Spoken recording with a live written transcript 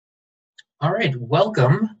All right,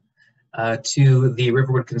 welcome to the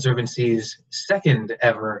Riverwood Conservancy's second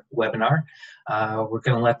ever webinar. We're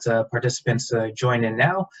going to let participants join in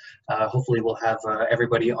now. Hopefully we'll have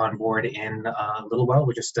everybody on board in a little while.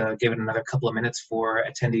 We're just giving another couple of minutes for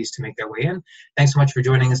attendees to make their way in. Thanks so much for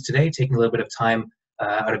joining us today, taking a little bit of time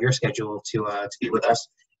out of your schedule to be with us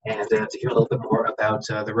and to hear a little bit more about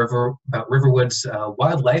Riverwood's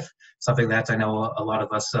wildlife, something that I know a lot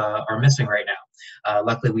of us are missing right now.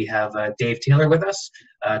 Luckily, we have Dave Taylor with us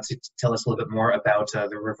to tell us a little bit more about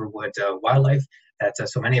the Riverwood wildlife that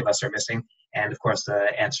so many of us are missing, and of course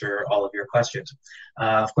answer all of your questions.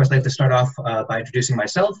 Of course, I'd like to start off by introducing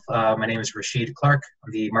myself. My name is Rashid Clark.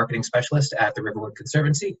 I'm the marketing specialist at the Riverwood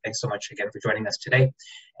Conservancy. Thanks so much again for joining us today.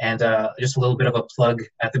 And just a little bit of a plug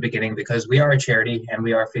at the beginning, because we are a charity and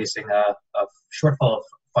we are facing a shortfall of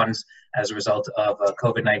funds as a result of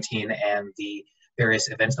COVID-19 and the various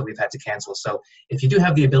events that we've had to cancel. So if you do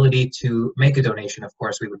have the ability to make a donation, of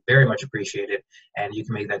course, we would very much appreciate it. And you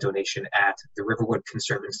can make that donation at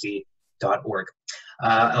theriverwoodconservancy.org.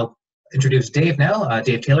 I'll introduce Dave now.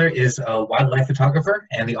 Dave Taylor is a wildlife photographer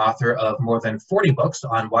and the author of more than 40 books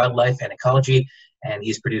on wildlife and ecology, and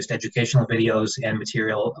he's produced educational videos and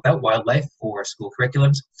material about wildlife for school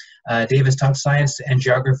curriculums. Dave has taught science and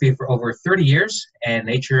geography for over 30 years and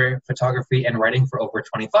nature photography and writing for over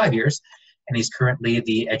 25 years. And he's currently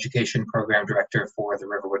the Education Program Director for the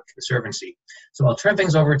Riverwood Conservancy. So I'll turn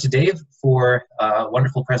things over to Dave for a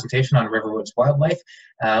wonderful presentation on Riverwood's wildlife.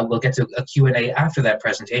 We'll get to a Q&A after that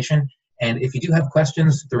presentation. And if you do have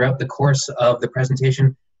questions throughout the course of the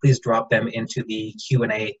presentation, please drop them into the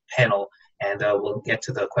Q&A panel, and we'll get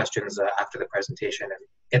to the questions after the presentation and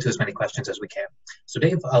get to as many questions as we can. So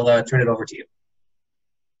Dave, I'll turn it over to you.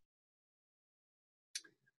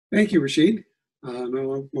 Thank you, Rashid. I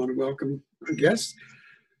want to welcome our guests.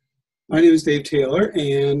 My name is Dave Taylor,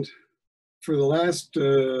 and for the last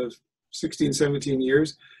 16, 17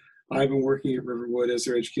 years, I've been working at Riverwood as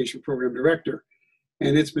their Education Program Director,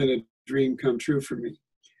 and it's been a dream come true for me.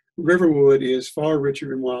 Riverwood is far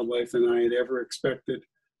richer in wildlife than I had ever expected,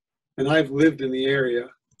 and I've lived in the area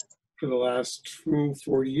for the last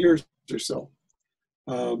 40 years or so.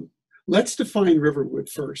 Let's define Riverwood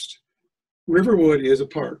first. Riverwood is a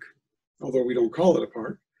park, although we don't call it a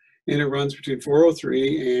park, and it runs between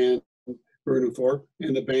 403 and Vernon Thorpe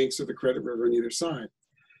and the banks of the Credit River on either side.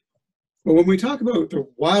 But when we talk about the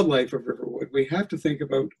wildlife of Riverwood, we have to think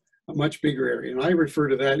about a much bigger area, and I refer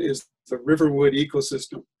to that as the Riverwood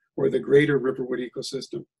ecosystem, or the greater Riverwood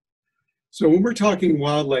ecosystem. So when we're talking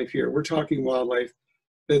wildlife here, we're talking wildlife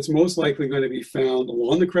that's most likely going to be found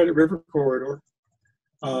along the Credit River corridor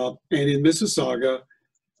and in Mississauga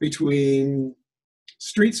between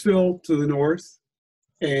Streetsville to the north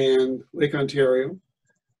and Lake Ontario,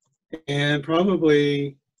 and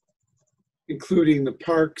probably including the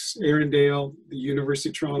parks, Arundel, the University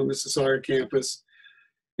of Toronto Mississauga campus,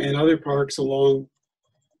 and other parks along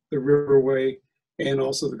the Riverway and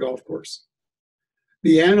also the golf course.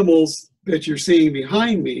 The animals that you're seeing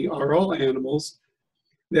behind me are all animals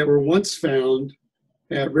that were once found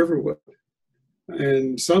at Riverwood,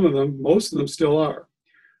 and some of them, most of them still are.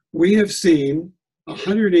 We have seen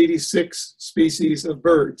 186 species of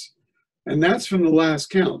birds, and that's from the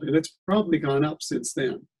last count, and it's probably gone up since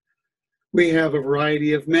then. We have a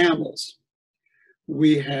variety of mammals.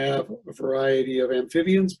 We have a variety of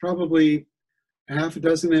amphibians, probably half a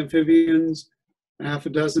dozen amphibians, half a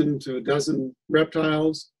dozen to a dozen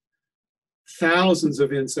reptiles, thousands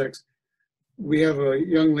of insects. We have a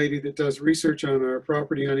young lady that does research on our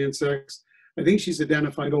property on insects. I think she's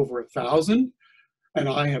identified over 1,000, and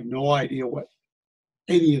I have no idea what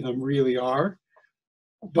any of them really are,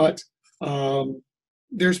 but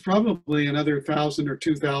there's probably another 1,000 or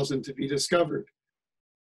 2,000 to be discovered.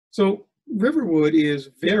 So Riverwood is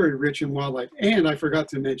very rich in wildlife, and I forgot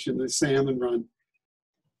to mention the salmon run.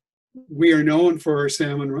 We are known for our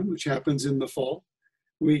salmon run, which happens in the fall.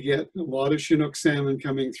 We get a lot of Chinook salmon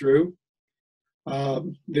coming through.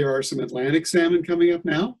 There are some Atlantic salmon coming up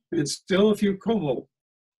now, and still a few coho.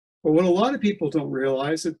 But what a lot of people don't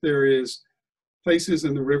realize that there is places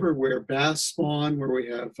in the river where bass spawn, where we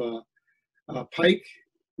have pike,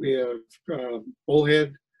 we have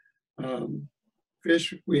bullhead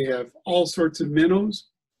fish, we have all sorts of minnows.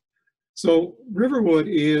 So Riverwood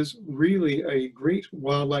is really a great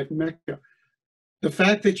wildlife mecca. The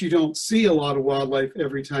fact that you don't see a lot of wildlife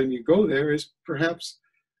every time you go there is perhaps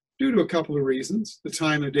due to a couple of reasons: the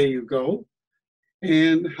time of day you go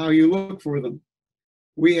and how you look for them.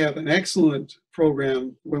 We have an excellent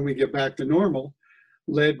program when we get back to normal,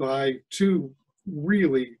 led by two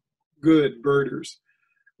really good birders.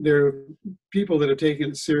 there are people that have taken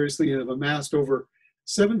it seriously and have amassed over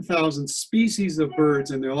 7,000 species of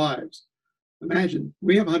birds in their lives. Imagine,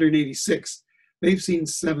 we have 186. They've seen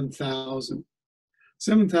 7,000.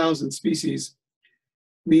 7,000 species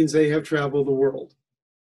means they have traveled the world.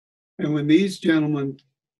 And when these gentlemen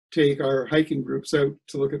take our hiking groups out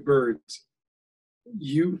to look at birds,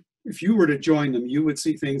 if you were to join them, you would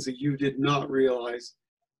see things that you did not realize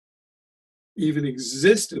even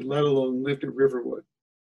existed, let alone lived at Riverwood.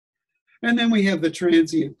 And then we have the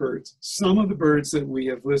transient birds. Some of the birds that we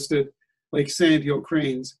have listed, like sandhill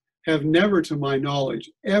cranes, have never, to my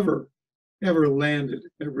knowledge, ever landed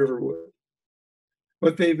at Riverwood.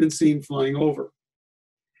 But they've been seen flying over.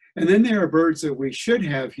 And then there are birds that we should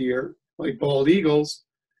have here, like bald eagles,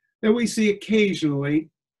 that we see occasionally.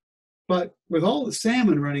 But with all the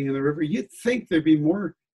salmon running in the river, you'd think there'd be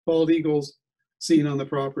more bald eagles seen on the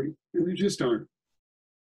property, and there just aren't.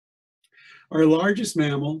 Our largest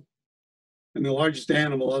mammal, and the largest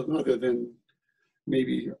animal other than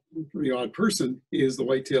maybe the odd person, is the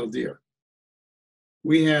white-tailed deer.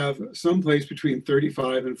 We have someplace between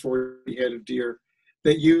 35 and 40 head of deer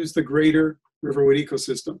that use the greater Riverwood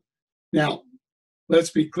ecosystem. Now, let's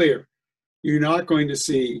be clear. You're not going to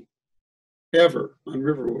see ever on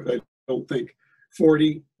Riverwood, I don't think,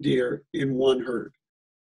 40 deer in one herd.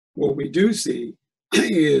 What we do see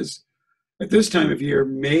is, at this time of year,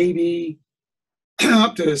 maybe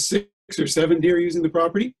up to 6 or 7 deer using the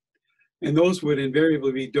property, and those would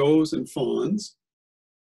invariably be does and fawns,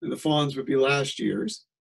 and the fawns would be last year's.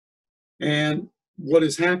 And what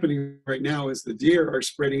is happening right now is the deer are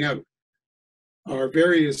spreading out. Our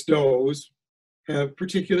various does have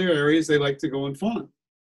particular areas they like to go and fawn.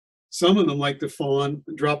 Some of them like to fawn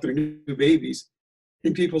and drop their new babies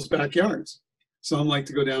in people's backyards. Some like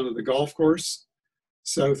to go down to the golf course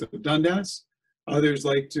south of Dundas. Others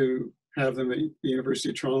like to have them at the University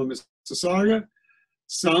of Toronto, Mississauga.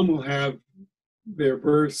 Some will have their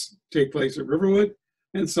births take place at Riverwood,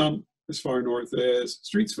 and some as far north as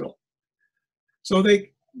Streetsville. So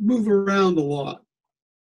they move around a lot.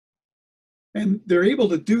 And they're able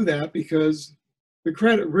to do that because the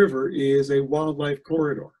Credit River is a wildlife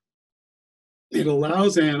corridor. It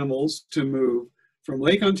allows animals to move from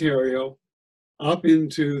Lake Ontario up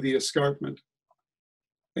into the escarpment.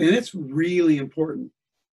 And it's really important.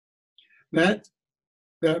 That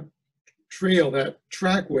trail, that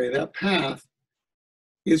trackway, that path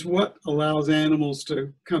is what allows animals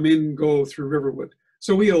to come in and go through Riverwood.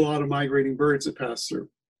 So we have a lot of migrating birds that pass through.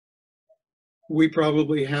 We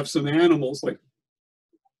probably have some animals like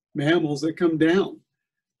mammals that come down.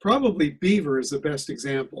 Probably beaver is the best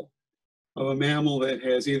example of a mammal that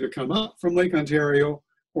has either come up from Lake Ontario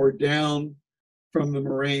or down from the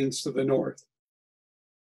moraines to the north.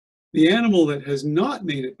 The animal that has not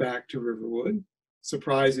made it back to Riverwood,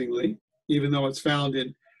 surprisingly, even though it's found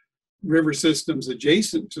in river systems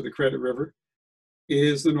adjacent to the Credit River,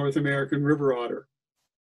 is the North American river otter.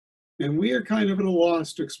 And we are kind of at a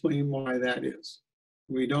loss to explain why that is.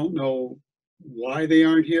 We don't know why they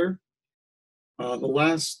aren't here. The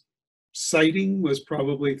last sighting was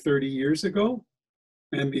probably 30 years ago,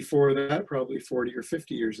 and before that, probably 40 or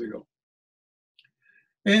 50 years ago.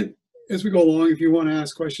 And as we go along, if you want to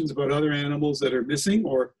ask questions about other animals that are missing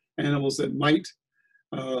or animals that might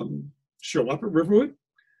show up at Riverwood,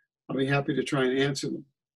 I'll be happy to try and answer them.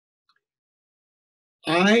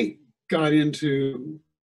 I got into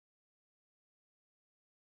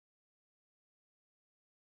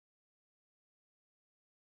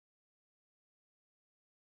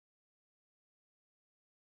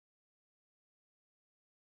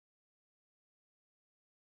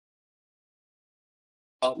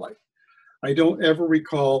wildlife. I don't ever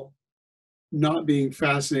recall not being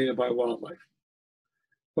fascinated by wildlife.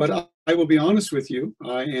 But I will be honest with you,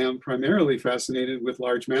 I am primarily fascinated with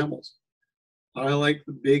large mammals. I like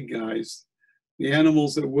the big guys, the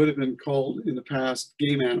animals that would have been called in the past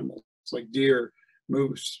game animals, like deer,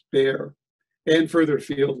 moose, bear, and further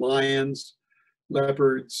afield, lions,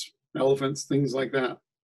 leopards, elephants, things like that.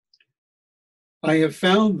 I have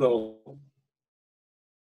found, though,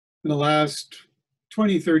 in the last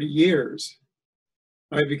 20, 30 years,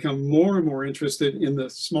 I've become more and more interested in the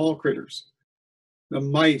small critters, the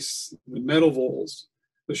mice, the meadow voles,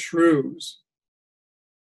 the shrews,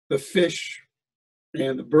 the fish,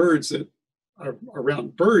 and the birds that are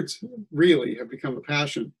around. Birds really have become a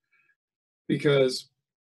passion because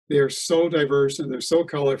they're so diverse and they're so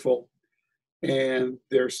colorful and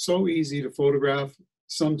they're so easy to photograph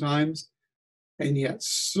sometimes, and yet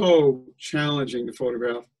so challenging to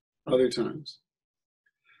photograph other times.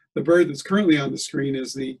 The bird that's currently on the screen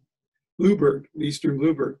is the bluebird, the eastern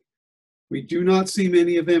bluebird. We do not see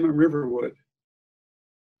many of them in Riverwood.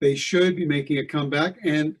 They should be making a comeback,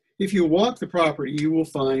 and if you walk the property, you will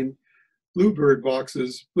find bluebird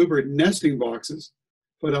boxes, bluebird nesting boxes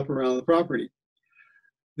put up around the property.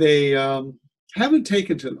 They haven't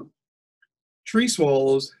taken to them. Tree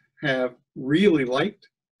swallows have really liked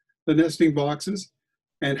the nesting boxes,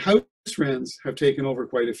 and house wrens have taken over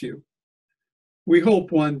quite a few. We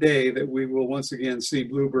hope one day that we will once again see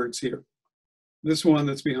bluebirds here. This one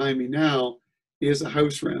that's behind me now is a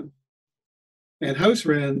house wren. And house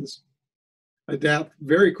wrens adapt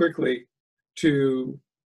very quickly to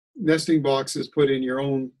nesting boxes put in your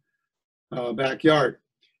own backyard.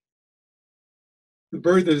 The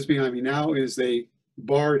bird that is behind me now is a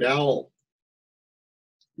barred owl.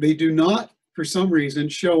 They do not, for some reason,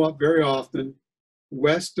 show up very often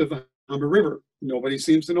west of the Humber River. Nobody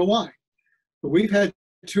seems to know why. But we've had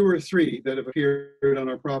 2 or 3 that have appeared on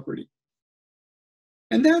our property.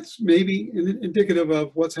 And that's maybe indicative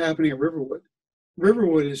of what's happening at Riverwood.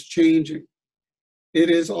 Riverwood is changing. It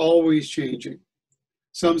is always changing.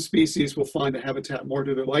 Some species will find the habitat more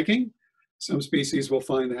to their liking. Some species will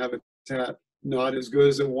find the habitat not as good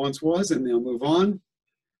as it once was, and they'll move on.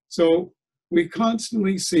 So we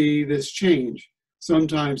constantly see this change.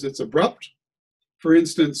 Sometimes it's abrupt. For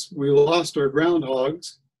instance, we lost our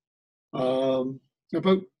groundhogs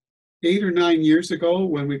about 8 or 9 years ago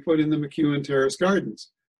when we put in the McEwen Terrace Gardens.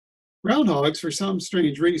 Groundhogs, for some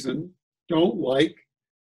strange reason, don't like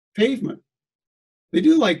pavement. They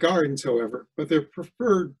do like gardens, however, but their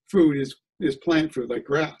preferred food is plant food, like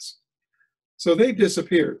grass. So they've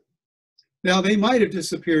disappeared. Now, they might have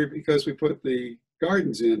disappeared because we put the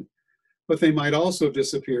gardens in, but they might also have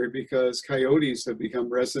disappeared because coyotes have become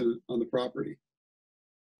resident on the property.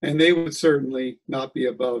 And they would certainly not be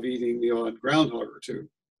above eating the odd groundhog or two.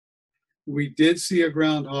 We did see a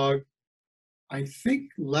groundhog, I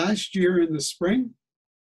think last year in the spring,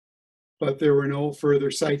 but there were no further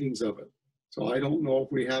sightings of it. So I don't know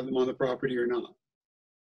if we have them on the property or not.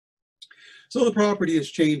 So the property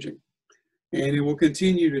is changing, and it will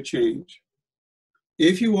continue to change.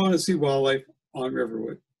 If you want to see wildlife on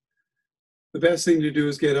Riverwood, the best thing to do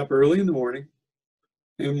is get up early in the morning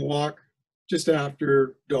and walk just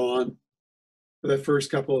after dawn for the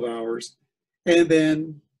first couple of hours, and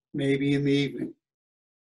then maybe in the evening.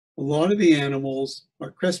 A lot of the animals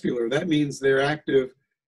are crepuscular. That means they're active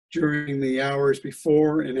during the hours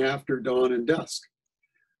before and after dawn and dusk.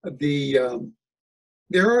 There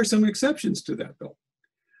are some exceptions to that, though.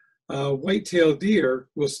 White-tailed deer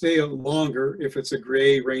will stay out longer if it's a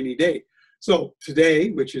gray, rainy day. So today,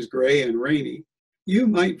 which is gray and rainy, you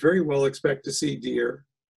might very well expect to see deer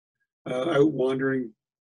out wandering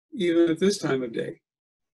even at this time of day.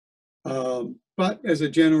 But as a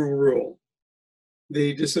general rule,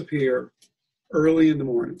 they disappear early in the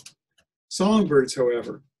morning. Songbirds,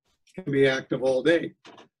 however, can be active all day.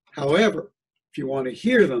 However, if you want to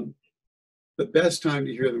hear them, the best time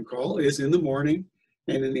to hear them call is in the morning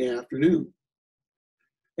and in the afternoon.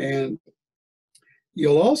 And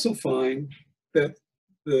you'll also find that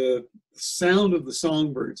the sound of the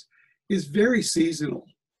songbirds is very seasonal.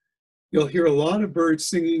 You'll hear a lot of birds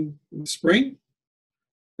singing in the spring.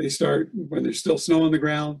 They start when there's still snow on the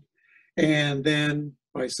ground. And then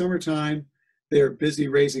by summertime, they're busy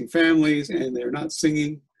raising families and they're not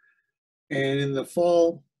singing. And in the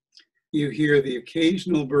fall, you hear the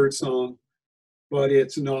occasional bird song, but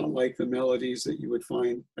it's not like the melodies that you would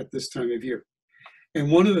find at this time of year. And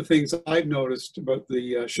one of the things I've noticed about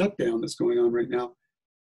the shutdown that's going on right now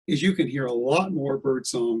is you can hear a lot more bird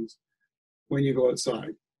songs when you go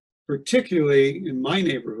outside. Particularly in my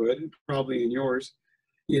neighborhood, and probably in yours,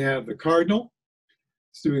 you have the cardinal.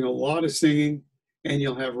 It's doing a lot of singing, and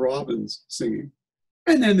you'll have robins singing.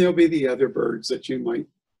 And then there'll be the other birds that you might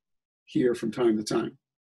hear from time to time.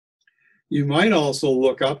 You might also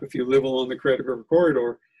look up, if you live along the Credit River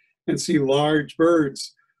corridor, and see large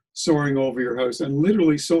birds soaring over your house, and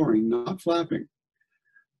literally soaring, not flapping.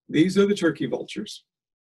 These are the turkey vultures.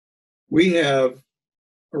 We have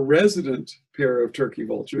a resident pair of turkey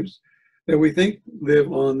vultures that we think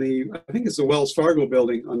live on I think it's the Wells Fargo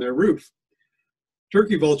building on their roof.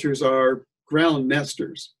 Turkey vultures are ground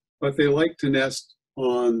nesters, but they like to nest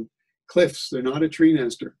on cliffs. They're not a tree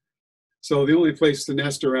nester. So the only place to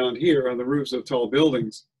nest around here are the roofs of tall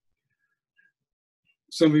buildings.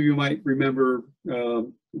 Some of you might remember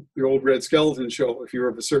the old Red Skeleton show, if you're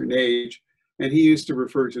of a certain age, and he used to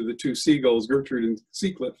refer to the 2 seagulls, Gertrude and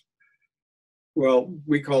Seacliff. Well,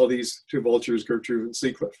 we call these 2 vultures Gertrude and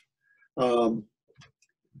Seacliff.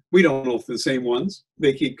 We don't know if they're the same ones.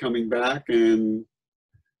 They keep coming back and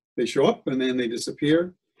they show up and then they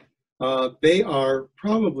disappear. They are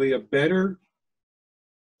probably a better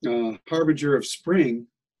harbinger of spring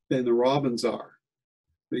than the robins are.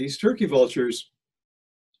 These turkey vultures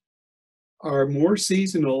are more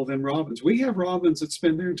seasonal than robins. We have robins that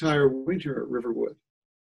spend their entire winter at Riverwood.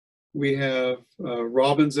 We have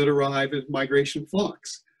robins that arrive at migration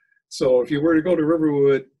flocks. So if you were to go to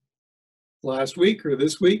Riverwood last week or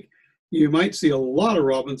this week, you might see a lot of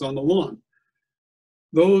robins on the lawn.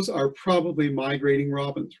 Those are probably migrating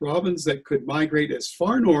robins, robins that could migrate as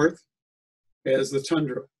far north as the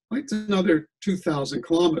tundra, like another 2,000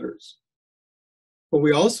 kilometers. But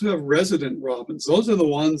we also have resident robins. Those are the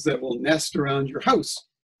ones that will nest around your house.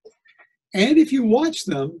 And if you watch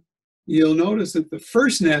them, you'll notice that the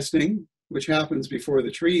first nesting, which happens before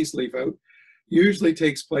the trees leaf out, usually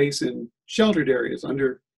takes place in sheltered areas,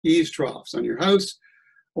 under eaves troughs on your house,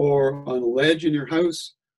 or on a ledge in your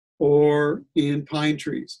house, or in pine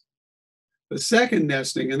trees. The second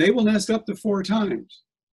nesting, and they will nest up to 4 times,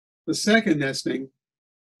 the second nesting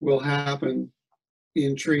will happen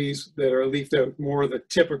in trees that are leafed out, more the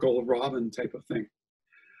typical robin type of thing.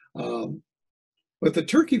 But the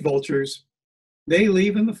turkey vultures, they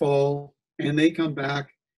leave in the fall and they come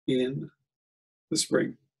back in the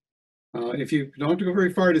spring. If you don't have to go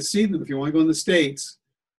very far to see them, if you want to go in the States,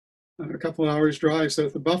 a couple of hours drive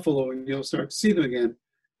south of Buffalo and you'll start to see them again,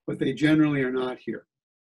 but they generally are not here.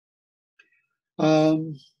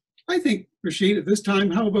 I think, Rashid, at this time,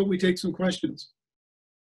 how about we take some questions?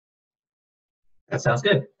 That sounds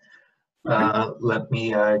good. Let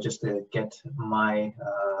me just get my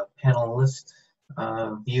panelist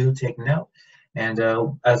view taken out. And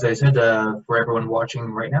as I said, for everyone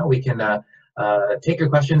watching right now, we can take your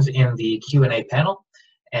questions in the Q&A panel,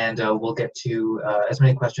 and we'll get to as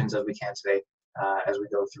many questions as we can today as we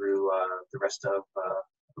go through the rest of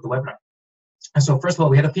the webinar. And so first of all,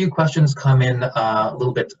 we had a few questions come in a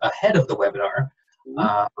little bit ahead of the webinar,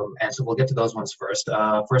 and so we'll get to those ones first.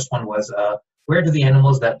 First one was, where do the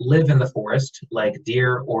animals that live in the forest, like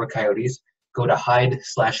deer or coyotes, go to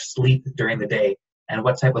hide/sleep during the day? And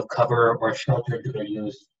what type of cover or shelter do they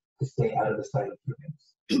use to stay out of the sight of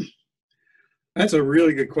humans? That's a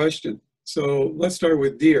really good question. So let's start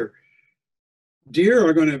with deer. Deer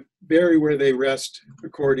are going to vary where they rest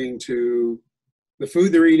according to the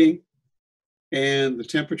food they're eating and the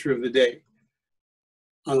temperature of the day.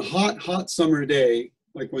 On a hot summer day,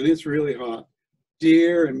 like when it's really hot,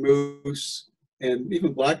 deer and moose and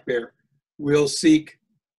even black bear will seek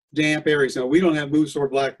damp areas. Now, we don't have moose or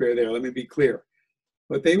black bear there, let me be clear.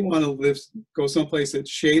 But they want to go someplace that's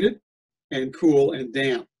shaded and cool and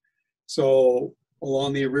damp. So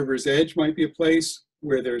along the river's edge might be a place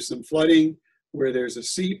where there's some flooding, where there's a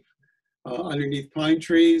seep, underneath pine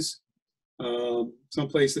trees,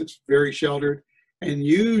 someplace that's very sheltered, and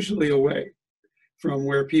usually away from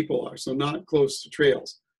where people are, so not close to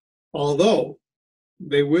trails. Although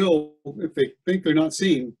they will, if they think they're not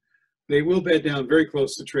seen, they will bed down very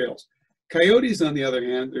close to trails. Coyotes, on the other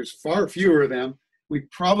hand, there's far fewer of them. We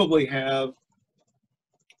probably have,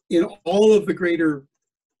 in all of the greater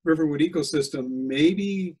Riverwood ecosystem,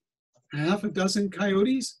 maybe half a dozen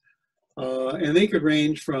coyotes, and they could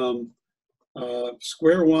range from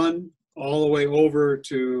Square One all the way over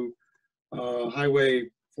to Highway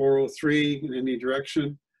 403 in any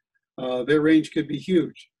direction. Their range could be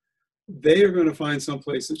huge. They are going to find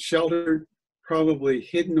someplace that's sheltered, probably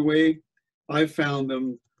hidden away. I've found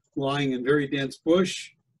them lying in very dense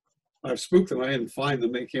bush. I've spooked them. I didn't find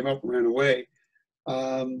them. They came up and ran away.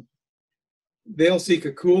 They'll seek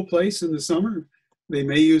a cool place in the summer. They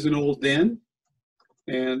may use an old den.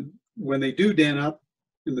 And when they do den up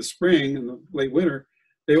in the spring and the late winter,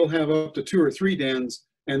 they will have up to 2 or 3 dens,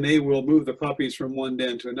 and they will move the puppies from one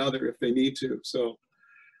den to another if they need to. So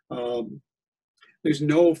there's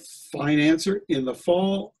no fine answer. In the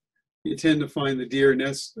fall, you tend to find the deer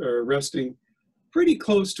resting pretty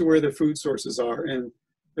close to where their food sources are. And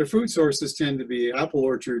their food sources tend to be apple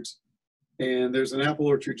orchards. And there's an apple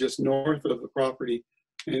orchard just north of the property.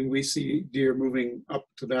 And we see deer moving up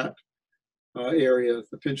to that area,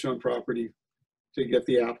 the Pinchon property, to get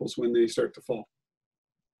the apples when they start to fall.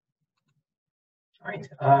 All right,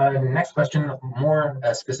 next question, more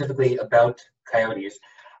specifically about coyotes.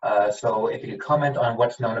 So if you could comment on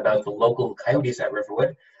what's known about the local coyotes at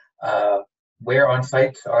Riverwood, where on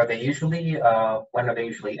site are they usually, when are they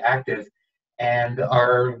usually active, and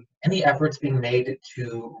are any efforts being made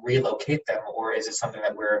to relocate them, or is it something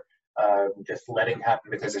that we're just letting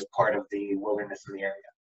happen because it's part of the wilderness in the area?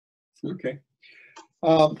 Okay.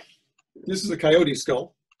 This is a coyote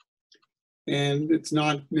skull, and it's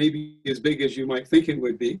not maybe as big as you might think it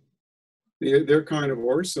would be. They're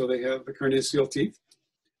carnivores, so they have the carnassial teeth.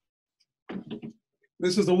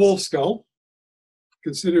 This is a wolf skull,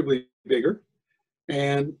 considerably bigger.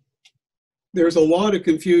 And there's a lot of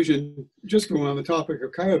confusion just going on the topic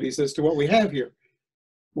of coyotes as to what we have here.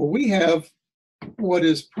 Well, we have what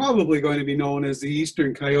is probably going to be known as the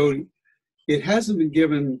eastern coyote. It hasn't been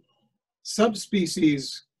given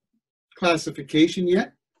subspecies classification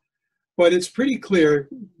yet, but it's pretty clear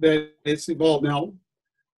that it's evolved. Now,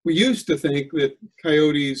 we used to think that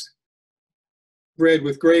coyotes bred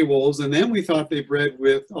with gray wolves, and then we thought they bred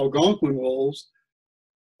with Algonquin wolves,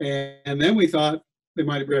 and then we thought they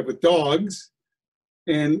might have bred with dogs,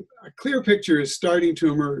 and a clear picture is starting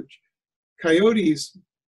to emerge. Coyotes,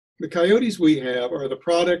 the coyotes we have are the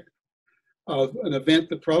product of an event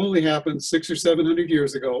that probably happened 600 or 700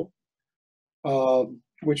 years ago,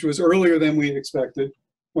 which was earlier than we expected,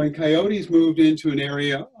 when coyotes moved into an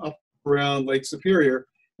area up around Lake Superior,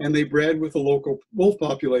 and they bred with a local wolf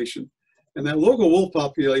population. And that local wolf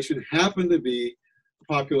population happened to be a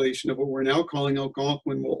population of what we're now calling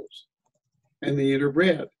Algonquin wolves. And they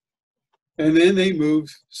interbred. And then they moved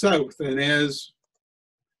south. And as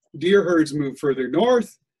deer herds moved further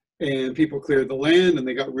north, and people cleared the land, and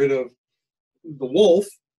they got rid of the wolf,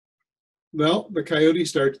 well, the coyote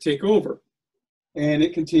started to take over. And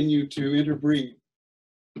it continued to interbreed.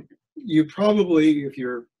 You probably, if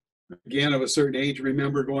you're, again, of a certain age,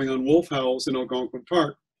 remember going on wolf howls in Algonquin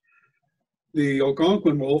Park. The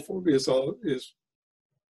Algonquin wolf is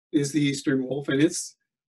the eastern wolf, and it's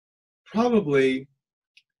probably,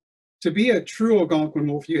 to be a true Algonquin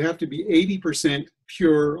wolf, you have to be 80%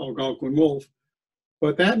 pure Algonquin wolf.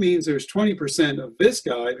 But that means there's 20% of this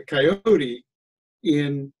guy, the coyote,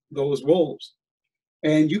 in those wolves.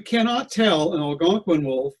 And you cannot tell an Algonquin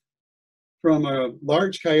wolf from a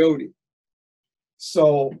large coyote.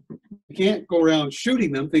 So you can't go around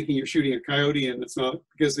shooting them thinking you're shooting a coyote, and it's not,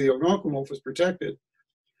 because the Algonquin wolf is protected.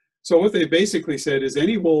 So what they basically said is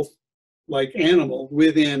any wolf-like animal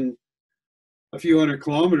within a few hundred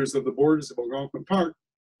kilometers of the borders of Algonquin Park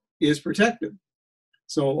is protected.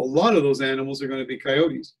 So a lot of those animals are going to be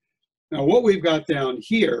coyotes. Now what we've got down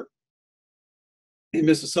here in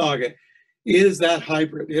Mississauga is that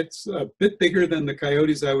hybrid. It's a bit bigger than the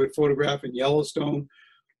coyotes I would photograph in Yellowstone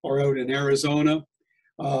or out in Arizona.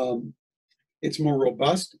 It's more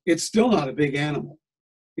robust. It's still not a big animal.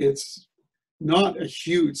 It's not a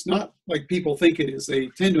huge, it's not like people think it is. They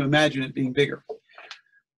tend to imagine it being bigger.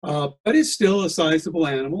 But it's still a sizable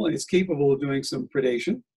animal, and it's capable of doing some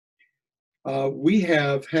predation. We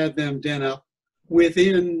have had them den up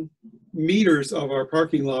within meters of our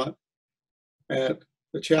parking lot at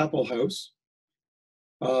the Chapel House.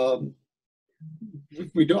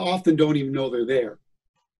 We often don't even know they're there.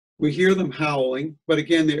 We hear them howling, but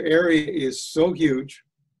again, their area is so huge.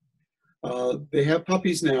 They have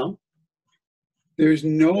puppies now. There's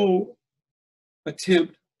no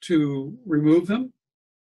attempt to remove them,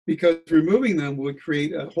 because removing them would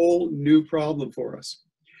create a whole new problem for us.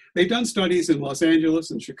 They've done studies in Los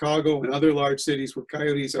Angeles and Chicago and other large cities where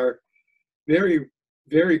coyotes are very,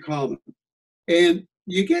 very common. And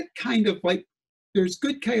you get kind of like, there's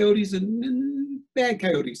good coyotes and bad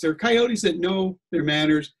coyotes. There are coyotes that know their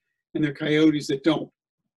manners, and there are coyotes that don't.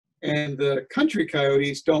 And the country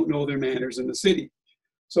coyotes don't know their manners in the city.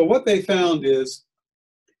 So what they found is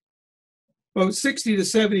about 60 to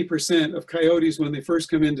 70% of coyotes, when they first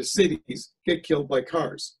come into cities, get killed by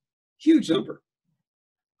cars. Huge number.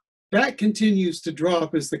 That continues to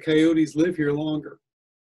drop as the coyotes live here longer.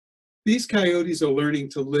 These coyotes are learning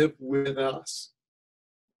to live with us.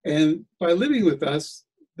 And by living with us,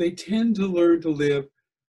 they tend to learn to live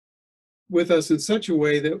with us in such a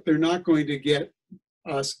way that they're not going to get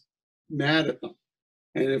us mad at them.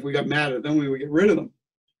 And if we got mad at them, we would get rid of them.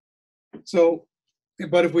 So,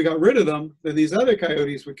 but if we got rid of them, then these other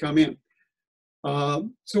coyotes would come in.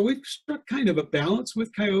 So we've struck kind of a balance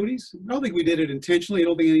with coyotes. I don't think we did it intentionally. I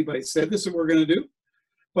don't think anybody said this is what we're going to do.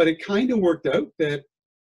 But it kind of worked out that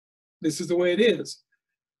this is the way it is.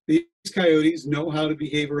 These coyotes know how to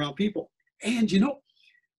behave around people. And you know,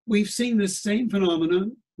 we've seen this same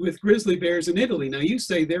phenomenon with grizzly bears in Italy. Now you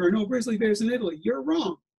say there are no grizzly bears in Italy. You're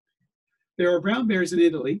wrong. There are brown bears in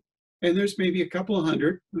Italy, and there's maybe a couple of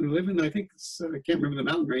hundred who live in, I think, I can't remember the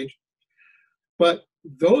mountain range. But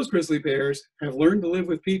those grizzly bears have learned to live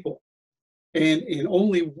with people. And in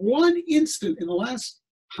only one instant in the last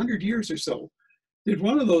 100 years or so, did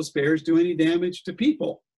one of those bears do any damage to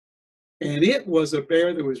people. And it was a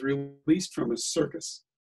bear that was released from a circus.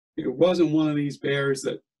 It wasn't one of these bears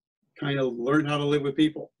that kind of learned how to live with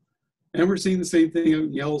people. And we're seeing the same thing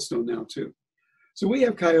in Yellowstone now too. So we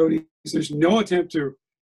have coyotes. There's no attempt to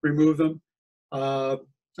remove them.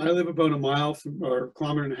 I live about a mile from, or a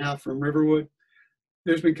kilometer and a half from Riverwood.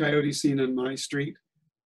 There's been coyotes seen on my street.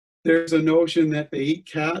 There's a notion that they eat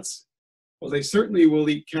cats. Well, they certainly will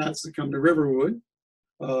eat cats that come to Riverwood.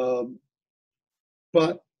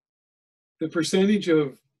 But the percentage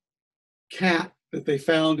of cat that they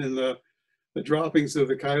found in the droppings of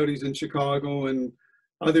the coyotes in Chicago and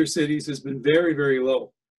other cities has been very, very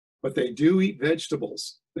low. But they do eat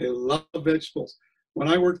vegetables. They love vegetables. When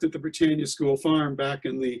I worked at the Britannia School Farm back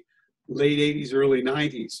in the late 80s, early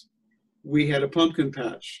 90s, we had a pumpkin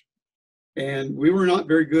patch. And we were not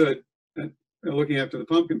very good at looking after the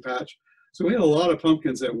pumpkin patch. So we had a lot of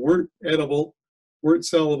pumpkins that weren't edible, weren't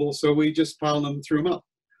sellable, so we just piled them and threw them up.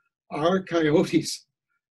 Our coyotes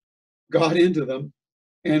got into them,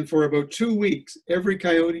 and for about 2 weeks, every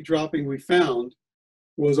coyote dropping we found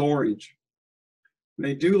was orange.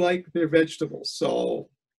 They do like their vegetables, so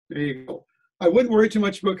there you go. I wouldn't worry too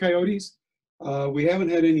much about coyotes. We haven't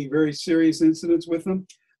had any very serious incidents with them.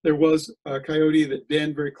 There was a coyote that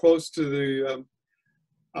den very close to the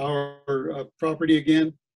our property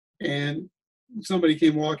again, and somebody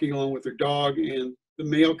came walking along with their dog, and the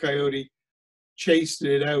male coyote chased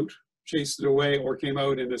it away, or came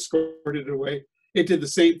out and escorted it away. It did the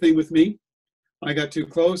same thing with me. I got too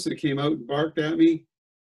close, and it came out and barked at me.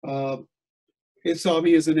 It saw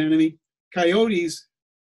me as an enemy. Coyotes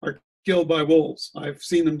are killed by wolves. I've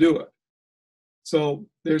seen them do it. So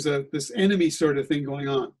there's this enemy sort of thing going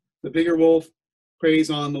on. The bigger wolf preys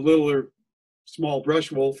on the littler, small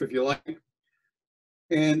brush wolf, if you like.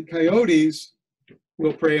 And coyotes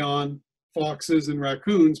will prey on foxes and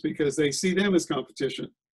raccoons because they see them as competition.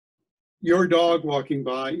 Your dog walking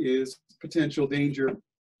by is potential danger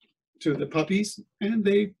to the puppies, and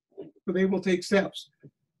they will take steps.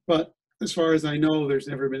 But as far as I know, there's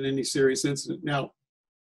never been any serious incident. Now,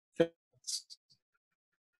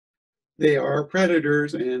 they are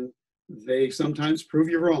predators, and they sometimes prove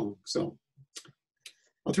you wrong. So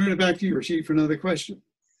I'll turn it back to you, Rashid, for another question.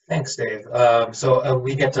 Thanks, Dave.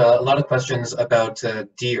 We get a lot of questions about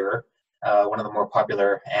deer, one of the more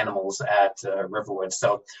popular animals at Riverwood.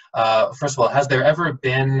 So first of all, has there ever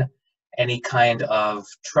been any kind of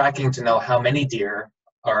tracking to know how many deer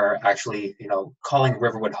are actually, calling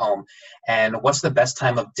Riverwood home? And what's the best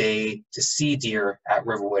time of day to see deer at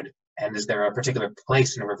Riverwood? And is there a particular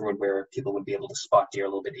place in Riverwood where people would be able to spot deer a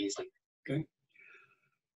little bit easily? Okay.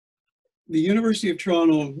 The University of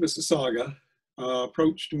Toronto, Mississauga,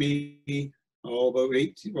 approached me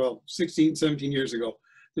about 16, 17 years ago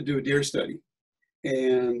to do a deer study.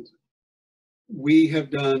 And we have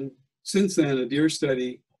done, since then, a deer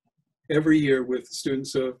study every year with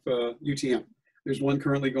students of UTM. There's one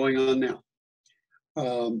currently going on now.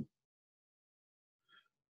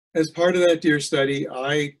 As part of that deer study,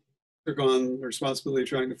 I took on the responsibility of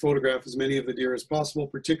trying to photograph as many of the deer as possible,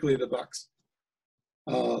 particularly the bucks.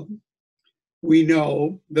 We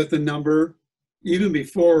know that the number, even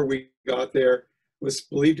before we got there, was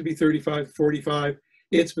believed to be 35 to 45.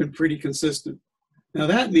 It's been pretty consistent. Now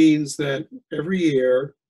that means that every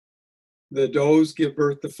year the does give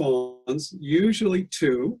birth to fawns, usually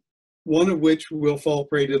 2, one of which will fall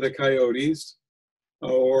prey to the coyotes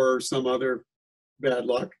or some other bad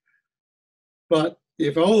luck. But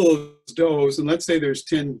if all those does, and let's say there's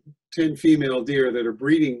 10 female deer that are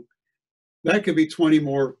breeding, that could be 20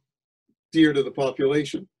 more deer to the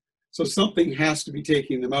population. So something has to be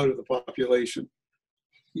taking them out of the population.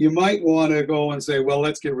 You might want to go and say, well,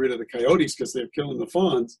 let's get rid of the coyotes because they're killing the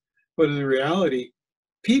fawns. But in reality,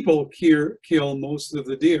 people kill most of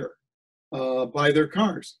the deer by their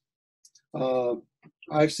cars.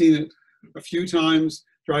 I've seen it a few times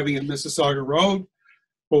driving at Mississauga Road,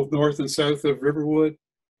 both north and south of Riverwood.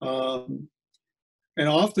 And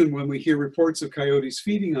often when we hear reports of coyotes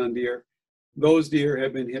feeding on deer, those deer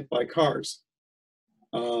have been hit by cars.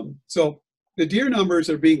 So the deer numbers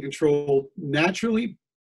are being controlled naturally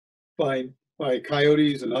by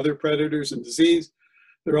coyotes and other predators and disease.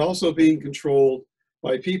 They're also being controlled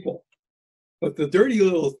by people. But the dirty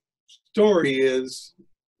little story is,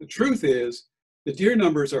 the truth is, the deer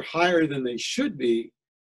numbers are higher than they should be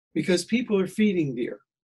because people are feeding deer.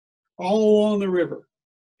 All along the river,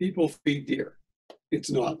 people feed deer. It's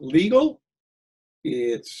not legal.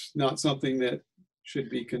 It's not something that should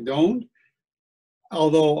be condoned.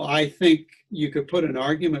 Although I think you could put an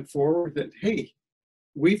argument forward that, hey,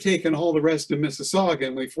 we've taken all the rest of Mississauga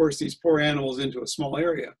and we forced these poor animals into a small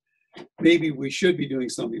area. Maybe we should be doing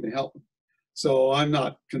something to help them. So I'm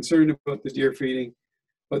not concerned about the deer feeding,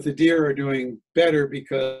 but the deer are doing better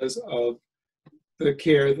because of the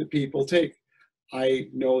care that people take. I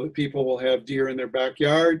know that people will have deer in their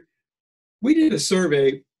backyard. We did a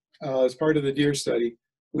survey as part of the deer study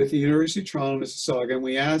with the University of Toronto, Mississauga, and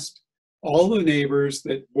we asked all the neighbors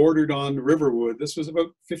that bordered on Riverwood, this was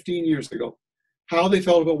about 15 years ago, how they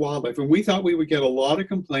felt about wildlife. And we thought we would get a lot of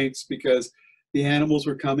complaints because the animals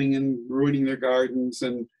were coming and ruining their gardens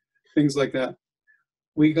and things like that.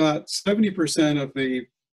 We got 70% of the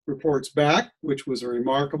reports back, which was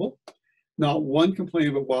remarkable. Not one complaint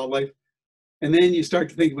about wildlife. And then you start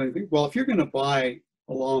to think, well, if you're going to buy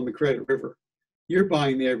along the Credit River, you're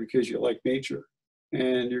buying there because you like nature,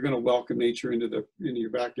 and you're going to welcome nature into your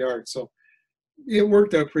backyard. So it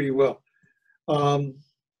worked out pretty well. The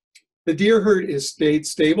deer herd has stayed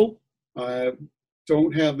stable. I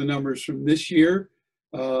don't have the numbers from this year,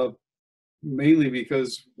 mainly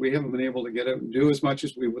because we haven't been able to get out and do as much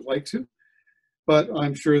as we would like to. But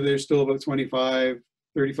I'm sure there's still about 25,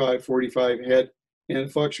 35, 45 head, and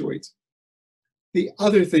it fluctuates. The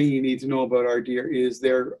other thing you need to know about our deer is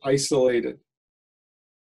they're isolated.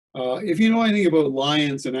 If you know anything about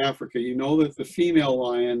lions in Africa, you know that the female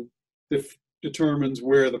lion determines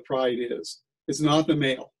where the pride is. It's not the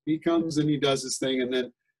male. He comes and he does his thing, and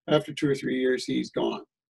then after 2 or 3 years, he's gone.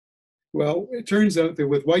 Well, it turns out that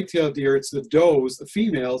with white-tailed deer, it's the does, the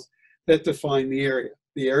females, that define the area.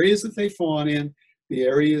 The areas that they fawn in, the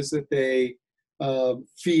areas that they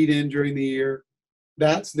feed in during the year,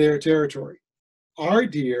 that's their territory. Our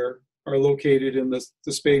deer are located in the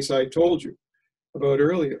space I told you about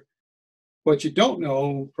earlier. What you don't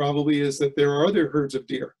know probably is that there are other herds of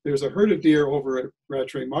deer. There's a herd of deer over at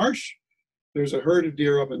Rattray Marsh, there's a herd of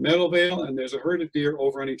deer up in Meadowvale, and there's a herd of deer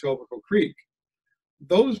over on Etobicoke Creek.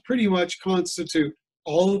 Those pretty much constitute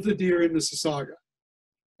all of the deer in Mississauga.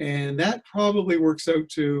 And that probably works out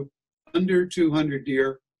to under 200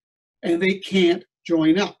 deer, and they can't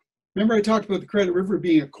join up. Remember I talked about the Credit River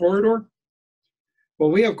being a corridor?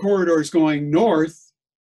 Well, we have corridors going north.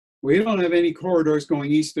 We don't have any corridors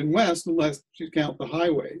going east and west unless you count the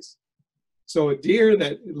highways. So a deer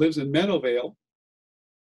that lives in Meadowvale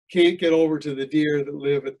can't get over to the deer that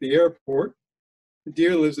live at the airport. The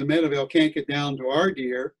deer that lives in Meadowvale can't get down to our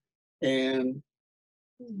deer and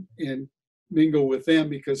mingle with them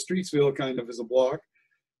because Streetsville kind of is a block.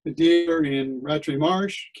 The deer in Rattray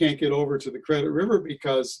Marsh can't get over to the Credit River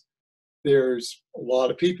because there's a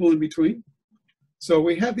lot of people in between. So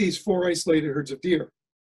we have these 4 isolated herds of deer.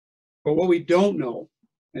 But what we don't know,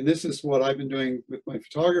 and this is what I've been doing with my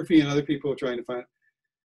photography and other people are trying to find,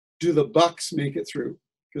 do the bucks make it through?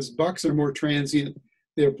 Because bucks are more transient,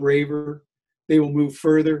 they're braver, they will move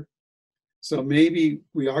further. So maybe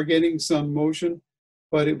we are getting some motion,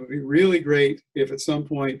 but it would be really great if at some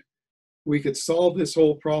point we could solve this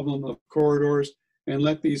whole problem of corridors and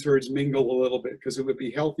let these herds mingle a little bit, because it would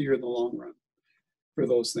be healthier in the long run for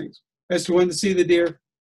those things. As to when to see the deer,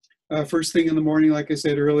 first thing in the morning, like I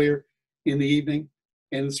said earlier, in the evening.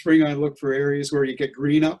 In the spring, I look for areas where you get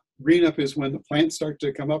green up. Green up is when the plants start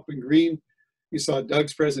to come up in green. You saw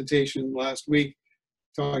Doug's presentation last week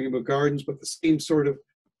talking about gardens, but the same sort of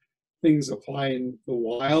things apply in the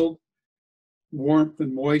wild. Warmth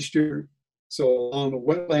and moisture. So along the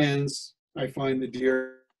wetlands, I find the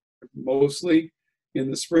deer mostly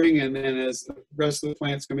in the spring, and then as the rest of the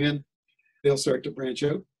plants come in, they'll start to branch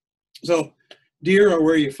out. So deer are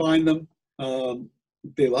where you find them.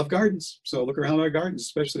 They love gardens, so look around our gardens,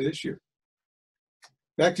 especially this year.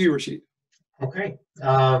 Back to you, Rashid. Okay.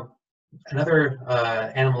 Another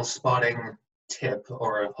animal spotting tip,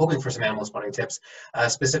 or hoping for some animal spotting tips,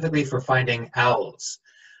 specifically for finding owls.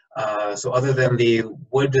 So other than the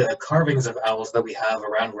wood carvings of owls that we have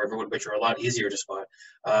around Riverwood, which are a lot easier to spot,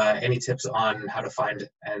 any tips on how to find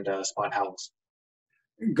and spot owls?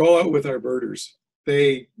 Go out with our birders.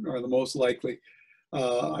 They are the most likely.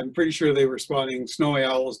 I'm pretty sure they were spotting snowy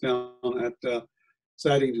owls down at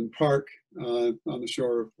Saddington Park on the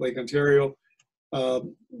shore of Lake Ontario.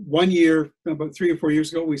 One year, about 3 or 4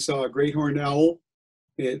 years ago, we saw a great horned owl.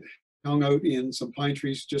 It hung out in some pine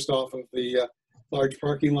trees just off of the large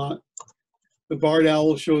parking lot. The barred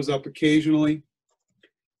owl shows up occasionally,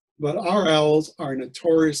 but our owls are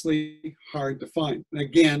notoriously hard to find. And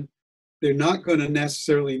again, they're not going to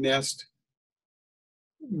necessarily nest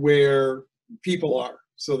where people are.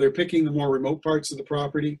 So they're picking the more remote parts of the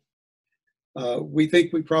property. We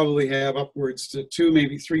think we probably have upwards to 2,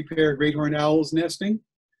 maybe 3 pair of great horned owls nesting.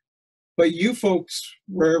 But you folks,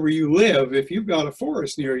 wherever you live, if you've got a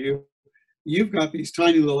forest near you, you've got these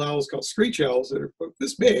tiny little owls called screech owls that are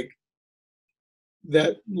this big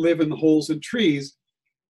that live in the holes in trees.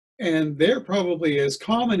 And they're probably as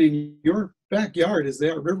common in your backyard as they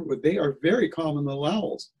are Riverwood. They are very common little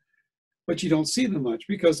owls. But you don't see them much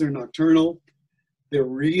because they're nocturnal. They're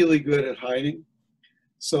really good at hiding.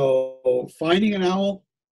 So finding an owl,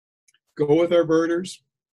 go with our birders.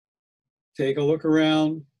 take a look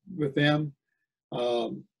around with them.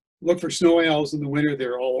 Look for snow owls in the winter.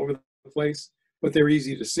 They're all over the place, but they're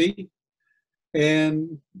easy to see.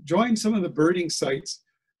 And join some of the birding sites,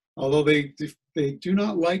 although they do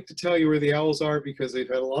not like to tell you where the owls are because they've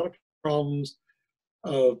had a lot of problems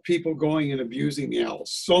of people going and abusing the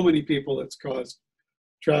owls. So many people, it's caused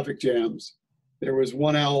traffic jams. There was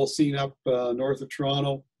one owl seen up north of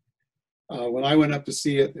Toronto. When I went up to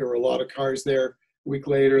see it, there were a lot of cars there. A week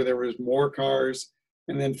later, there was more cars.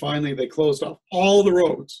 And then finally, they closed off all the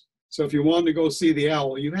roads. So if you wanted to go see the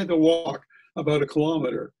owl, you had to walk about 1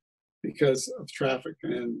 kilometer because of traffic.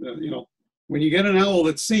 And, you know, when you get an owl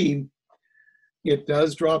that's seen, it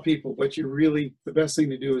does draw people. But you really, the best thing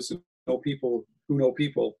to do is to know people who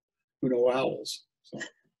know owls. So.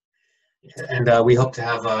 And we hope to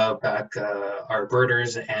have back our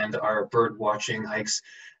birders and our bird watching hikes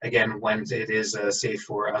again when it is safe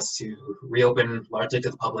for us to reopen largely to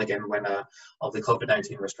the public, and when all the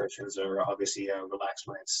COVID-19 restrictions are obviously relaxed,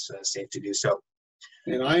 when it's safe to do so.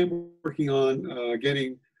 And I am working on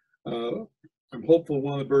getting, I'm hopeful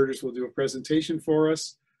one of the birders will do a presentation for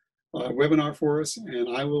us, a webinar for us,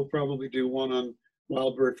 and I will probably do one on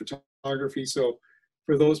wild bird photography. So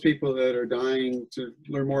for those people that are dying to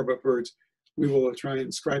learn more about birds, we will try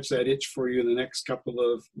and scratch that itch for you in the next couple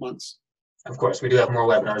of months. Of course, we do have more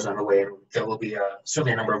webinars on the way, and there will be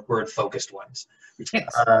certainly a number of bird-focused ones.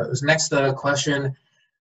 Yes. This next question,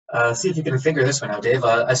 see if you can figure this one out, Dave.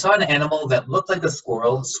 I saw an animal that looked like a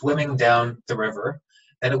squirrel swimming down the river.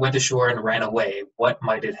 Then it went ashore and ran away. What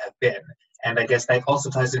might it have been? And I guess that also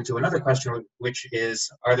ties into another question, which is,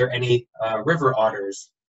 are there any river otters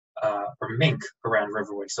or mink around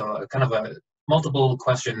Riverwood? So kind of multiple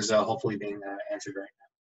questions hopefully being answered right now.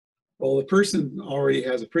 Well, the person already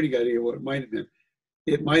has a pretty good idea what it might have been.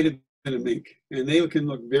 It might have been a mink, and they can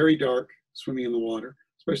look very dark swimming in the water,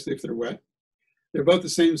 especially if they're wet. They're about the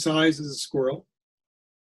same size as a squirrel,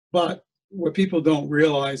 but what people don't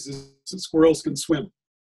realize is that squirrels can swim.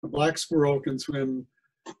 A black squirrel can swim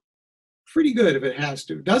pretty good if it has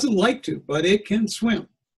to. It doesn't like to, but it can swim.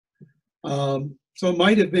 So it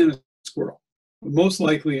might have been a squirrel, but most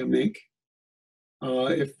likely a mink.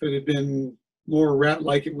 If it had been more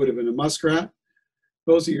rat-like, it would have been a muskrat.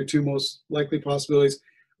 Those are your two most likely possibilities.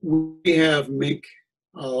 We have mink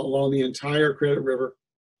along the entire Credit River.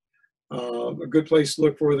 A good place to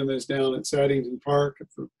look for them is down at Saddington Park.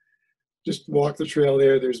 Just walk the trail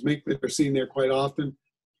there. There's mink that are seen there quite often.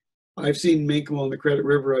 I've seen mink along the Credit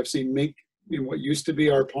River. I've seen mink in what used to be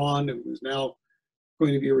our pond and is now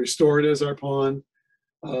going to be restored as our pond.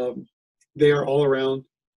 They are all around.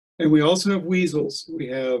 And we also have weasels. We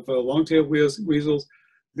have long-tailed weasels,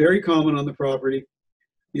 very common on the property.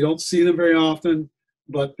 You don't see them very often,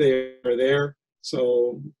 but they are there.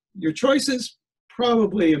 So your choice is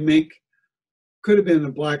probably a mink. Could have been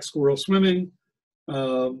a black squirrel swimming.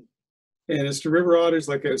 And as to river otters,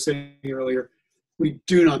 like I was saying earlier, we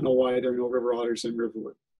do not know why there are no river otters in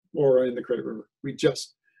Riverwood or in the Credit River. We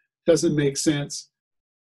just, doesn't make sense.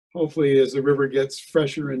 Hopefully as the river gets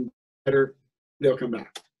fresher and better, they'll come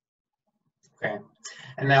back. Okay.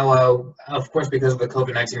 And now, of course, because of the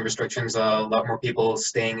COVID-19 restrictions, a lot more people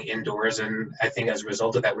staying indoors. And I think as a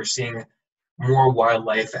result of that, we're seeing more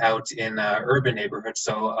wildlife out in urban neighborhoods.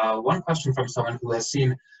 So one question from someone who has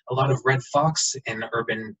seen a lot of red fox in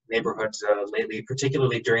urban neighborhoods lately,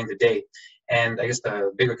 particularly during the day. And I guess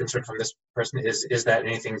the bigger concern from this person is that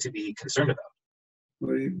anything to be concerned about?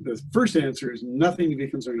 Well, the first answer is nothing to be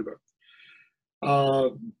concerned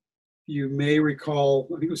about. You may recall,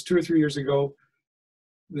 I think it was 2 or 3 years ago,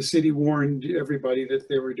 the city warned everybody that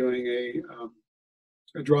they were doing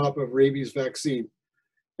a drop of rabies vaccine.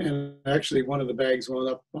 And actually one of the bags wound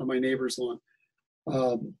up on my neighbor's lawn.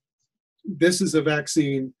 This is a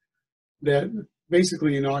vaccine that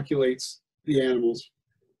basically inoculates the animals,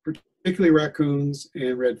 particularly raccoons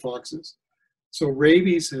and red foxes. So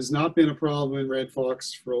rabies has not been a problem in red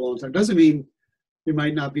fox for a long time. Doesn't mean it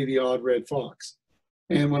might not be the odd red fox.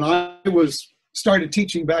 And when I started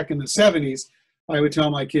teaching back in the 70s, I would tell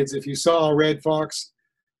my kids, if you saw a red fox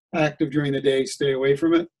active during the day, stay away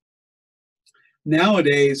from it.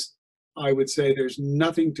 Nowadays, I would say there's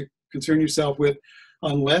nothing to concern yourself with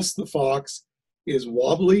unless the fox is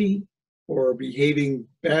wobbly or behaving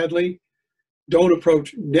badly. Don't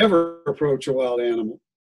approach, never approach a wild animal.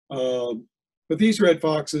 But these red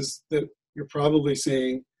foxes that you're probably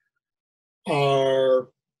seeing are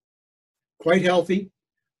quite healthy.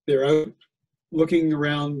 They're out looking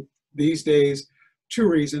around these days. 2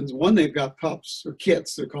 reasons. One, they've got pups or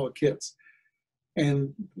kits. They're called kits.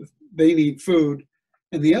 And they need food.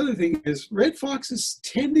 And the other thing is red foxes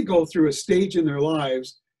tend to go through a stage in their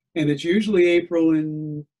lives And it's usually April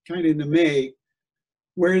and kind of into May,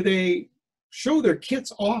 where they show their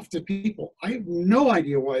kits off to people. I have no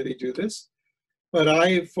idea why they do this, but I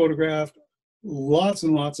have photographed lots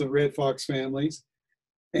and lots of red fox families,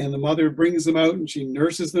 and the mother brings them out and she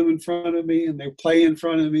nurses them in front of me, and they play in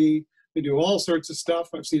front of me. They do all sorts of stuff.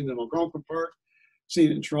 I've seen it in Algonquin Park,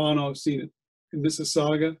 seen it in Toronto, I've seen it in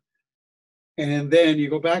Mississauga. And then you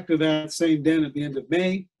go back to that same den at the end of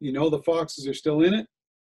May, you know the foxes are still in it,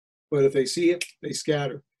 but if they see it, they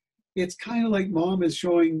scatter. It's kind of like mom is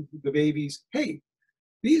showing the babies, hey,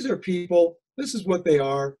 these are people, this is what they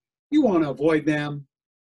are, you want to avoid them.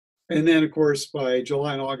 And then, of course, by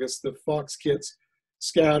July and August, the fox kits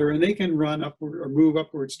scatter, and they can run upward or move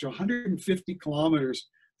upwards to 150 kilometers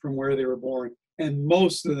from where they were born. And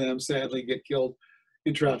most of them, sadly, get killed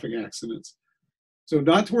in traffic accidents. So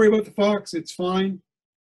not to worry about the fox, it's fine.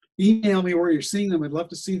 Email me where you're seeing them. I'd love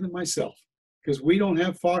to see them myself, because we don't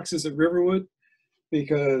have foxes at Riverwood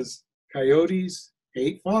because coyotes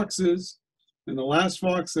hate foxes. And the last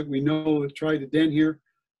fox that we know that tried to den here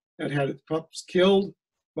had had its pups killed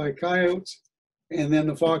by coyotes. And then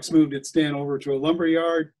the fox moved its den over to a lumber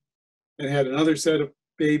yard and had another set of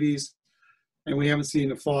babies. And we haven't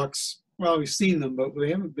seen a fox. Well, we've seen them, but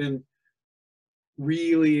they haven't been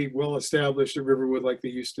really well established at Riverwood like they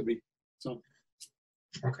used to be. So.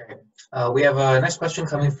 Okay. We have a next question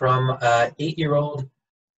coming from 8-year-old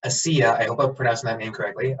Asia. I hope I'm pronouncing that name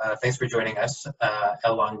correctly. Thanks for joining us,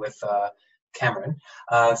 along with Cameron.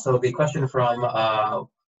 So the question from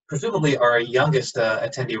presumably our youngest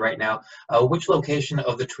attendee right now, which location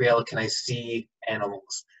of the trail can I see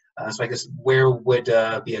animals? So I guess where would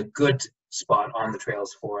be a good spot on the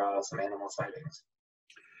trails for some animal sightings?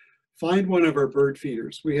 Find one of our bird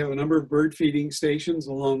feeders. We have a number of bird feeding stations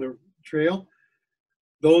along the trail.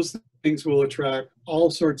 Those things will attract all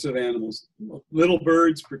sorts of animals, little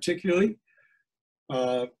birds particularly,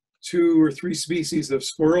 2 or 3 species of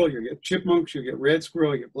squirrel. You get chipmunks, you get red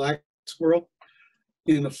squirrel, you get black squirrel.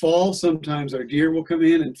 In the fall, sometimes our deer will come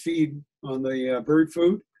in and feed on the bird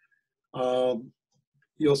food.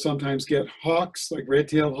 You'll sometimes get hawks, like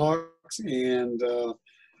red-tailed hawks, and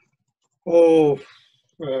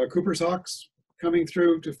Cooper's hawks coming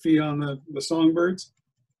through to feed on the songbirds.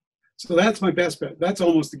 So that's my best bet. That's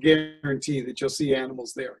almost a guarantee that you'll see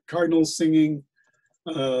animals there. Cardinals singing,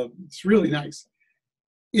 it's really nice.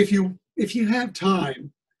 If you have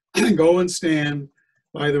time, go and stand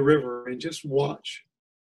by the river and just watch.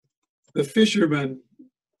 The fishermen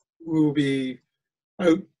who will be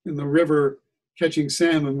out in the river catching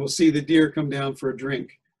salmon will see the deer come down for a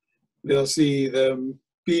drink. They'll see the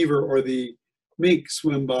beaver or the mink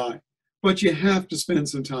swim by. But you have to spend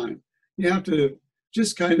some time. You have to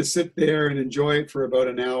just kind of sit there and enjoy it for about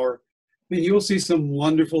an hour, and you'll see some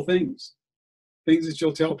wonderful things that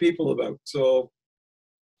you'll tell people about. So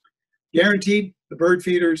guaranteed, the bird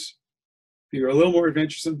feeders, if you're a little more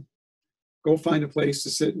adventuresome, go find a place to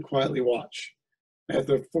sit and quietly watch. At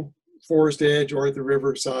the forest edge or at the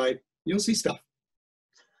riverside, you'll see stuff.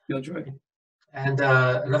 You'll enjoy it. And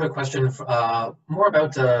another question, more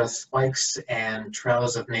about spikes and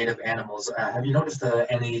trails of native animals. Have you noticed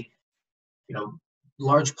any,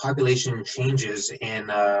 large population changes in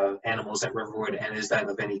animals at Riverwood, and is that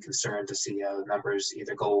of any concern to see numbers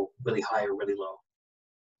either go really high or really low?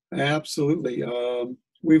 Absolutely.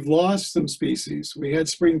 We've lost some species. We had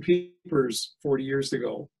spring peepers 40 years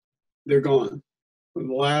ago. They're gone.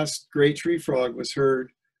 The last gray tree frog was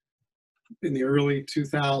heard in the early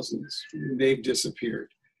 2000s. They've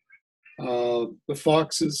disappeared. The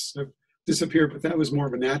foxes have disappeared, but that was more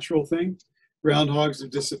of a natural thing. Groundhogs have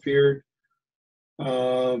disappeared.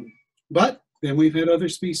 But then we've had other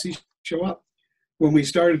species show up. When we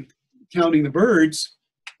started counting the birds,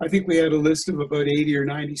 I think we had a list of about 80 or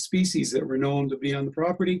 90 species that were known to be on the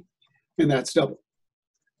property, and that's double.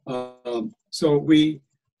 So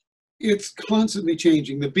it's constantly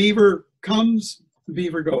changing. The beaver comes, the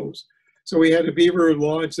beaver goes. So we had a beaver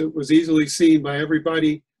lodge that was easily seen by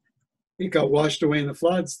everybody. It got washed away in the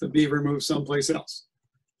floods. The beaver moved someplace else.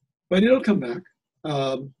 But it'll come back.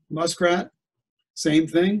 Muskrat, same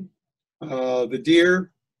thing. The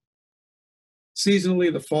deer,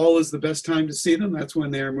 seasonally, the fall is the best time to see them. That's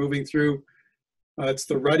when they're moving through. It's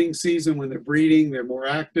the rutting season when they're breeding. They're more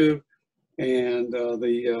active. And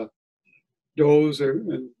the does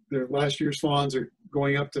and their last year's fawns are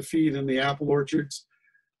going up to feed in the apple orchards.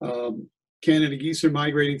 Canada geese are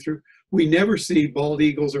migrating through. We never see bald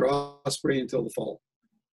eagles or osprey until the fall.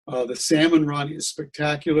 The salmon run is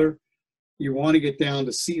spectacular. You want to get down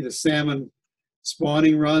to see the salmon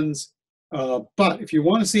spawning runs. But if you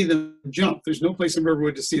want to see them jump, there's no place in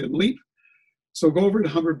Riverwood to see them leap. So go over to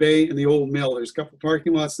Humber Bay and the old mill. There's a couple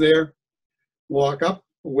parking lots there. Walk up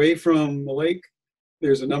away from the lake.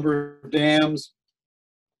 There's a number of dams.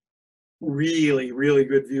 Really, really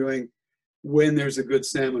good viewing when there's a good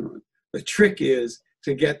salmon run. The trick is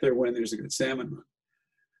to get there when there's a good salmon run.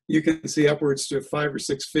 You can see upwards to 5 or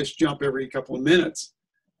 6 fish jump every couple of minutes,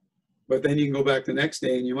 but then you can go back the next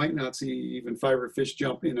day and you might not see even 5 or fish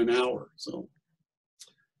jump in an hour. So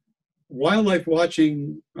wildlife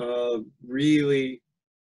watching really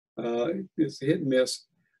is hit and miss,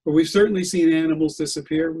 but we've certainly seen animals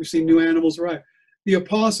disappear. We've seen new animals arrive. The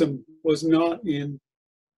opossum was not in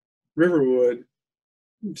Riverwood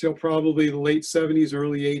until probably the late 70s,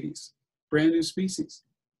 early 80s. Brand new species.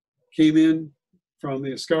 Came in from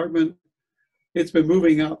the escarpment. It's been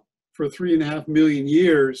moving up for 3.5 million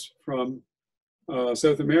years from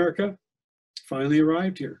South America. Finally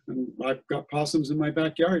arrived here. And I've got possums in my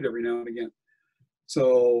backyard every now and again.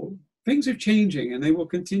 So things are changing and they will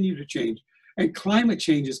continue to change. And climate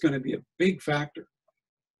change is going to be a big factor.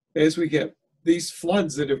 As we get these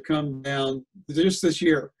floods that have come down just this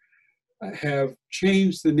year, have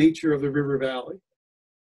changed the nature of the river valley.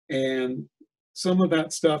 And some of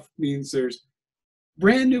that stuff means there's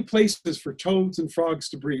brand new places for toads and frogs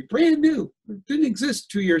to breed. Brand new. It didn't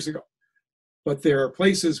exist 2 years ago. But there are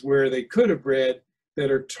places where they could have bred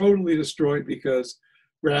that are totally destroyed because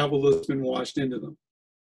gravel has been washed into them.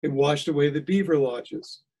 It washed away the beaver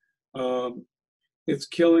lodges. It's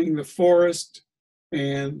killing the forest,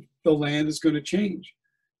 and the land is going to change.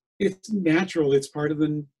 It's natural, it's part of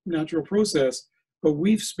the natural process, but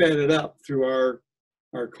we've sped it up through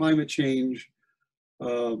our climate change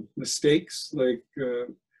mistakes, like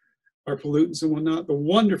our pollutants and whatnot. The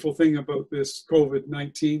wonderful thing about this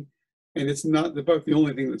COVID-19, and it's not about the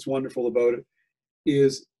only thing that's wonderful about it,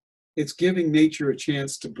 is it's giving nature a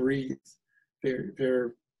chance to breathe.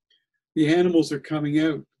 The animals are coming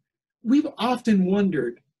out. We've often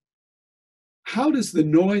wondered, how does the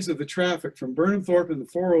noise of the traffic from Burnham Thorpe and the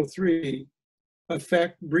 403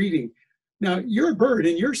 affect breeding? Now, you're a bird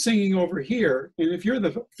and you're singing over here, and if you're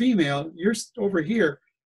the female, you're over here.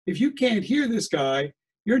 If you can't hear this guy,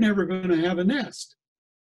 you're never going to have a nest.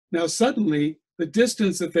 Now, suddenly, the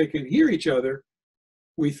distance that they can hear each other,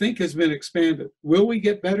 we think has been expanded. Will we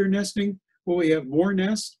get better nesting? Will we have more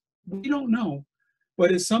nests? We don't know,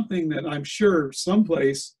 but it's something that I'm sure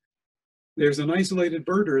someplace there's an isolated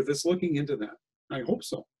birder that's looking into that. I hope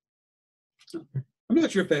so. I'm not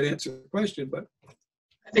sure if that answered the question, but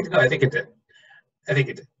I think it did. I think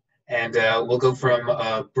it did. And we'll go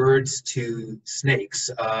from birds to snakes.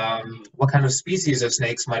 What kind of species of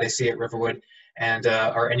snakes might I see at Riverwood, and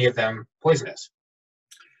are any of them poisonous?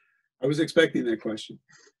 I was expecting that question.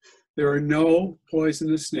 There are no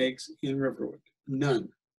poisonous snakes in Riverwood. None.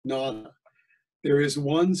 Nada. There is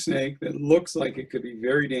one snake that looks like it could be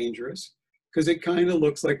very dangerous, because it kind of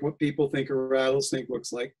looks like what people think a rattlesnake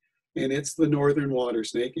looks like, and it's the northern water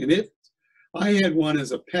snake. And I had one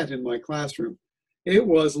as a pet in my classroom. It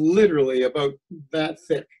was literally about that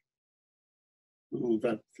thick. It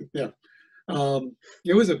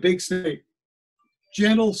was a big snake.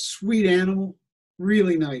 Gentle, sweet animal,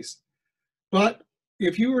 really nice. But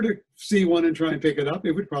if you were to see one and try and pick it up,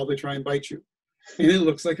 it would probably try and bite you. And it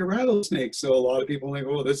looks like a rattlesnake. So a lot of people think,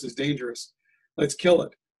 oh, this is dangerous. Let's kill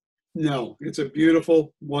it. No, it's a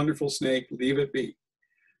beautiful, wonderful snake. Leave it be.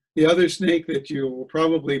 The other snake that you will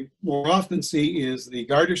probably more often see is the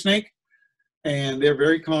garter snake, and they're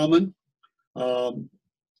very common. A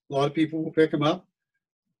lot of people will pick them up.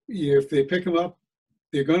 If they pick them up,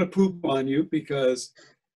 they're going to poop on you because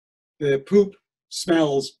the poop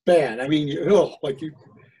smells bad. I mean,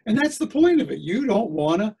 and that's the point of it. You don't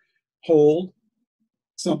want to hold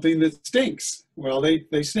something that stinks. Well,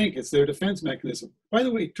 they stink. It's their defense mechanism. By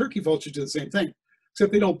the way, turkey vultures do the same thing,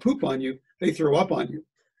 except they don't poop on you, they throw up on you.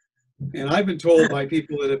 And I've been told by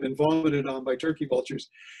people that have been vomited on by turkey vultures,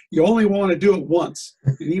 you only want to do it once,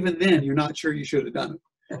 and even then, you're not sure you should have done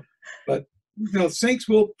it. But snakes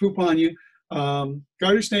will poop on you.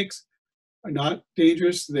 Garter snakes are not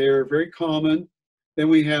dangerous. They're very common. Then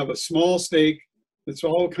we have a small snake that's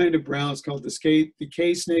all kind of brown. It's called the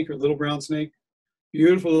decay snake or little brown snake.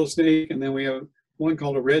 Beautiful little snake. And then we have one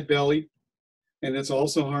called a red belly, and it's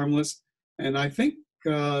also harmless. And I think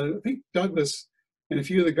Douglas and a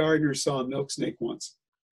few of the gardeners saw a milk snake once.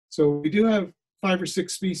 So we do have 5 or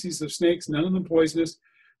 6 species of snakes, none of them poisonous.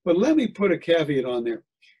 But let me put a caveat on there.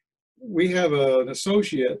 We have an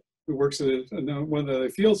associate who works at one of the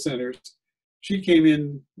field centers. She came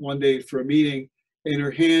in one day for a meeting, and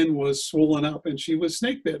her hand was swollen up, and she was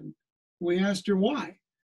snake bitten. We asked her why.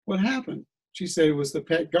 What happened? She said it was the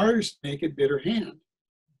pet garter snake that bit her hand.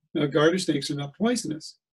 Now, garter snakes are not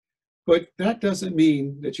poisonous, but that doesn't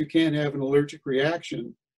mean that you can't have an allergic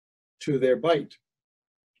reaction to their bite.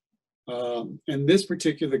 And this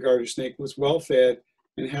particular garter snake was well fed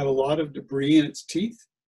and had a lot of debris in its teeth.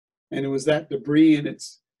 And it was that debris in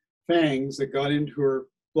its fangs that got into her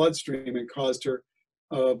bloodstream and caused her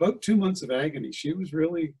about 2 months of agony. She was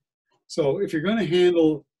really, so if you're going to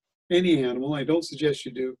handle any animal, I don't suggest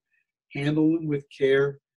you do, handle them with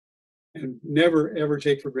care and never ever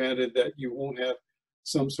take for granted that you won't have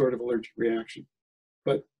some sort of allergic reaction.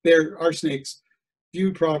 But our snakes,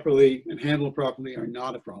 viewed properly and handled properly, are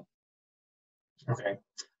not a problem. Okay.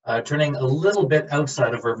 Turning a little bit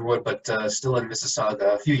outside of Riverwood, but still in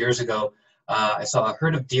Mississauga, a few years ago, I saw a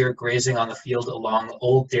herd of deer grazing on the field along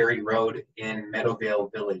Old Dairy Road in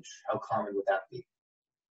Meadowvale Village. How common would that be?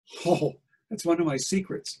 Oh, that's one of my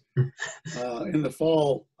secrets. In the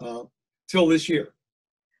fall, till this year,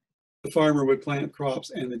 the farmer would plant crops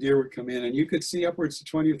and the deer would come in, and you could see upwards to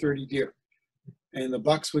 20 or 30 deer. And the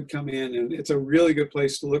bucks would come in, and it's a really good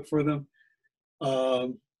place to look for them.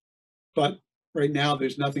 But right now,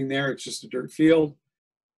 there's nothing there. It's just a dirt field.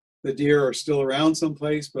 The deer are still around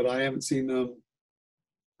someplace, but I haven't seen them.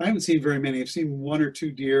 I haven't seen very many. I've seen 1 or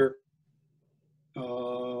 2 deer the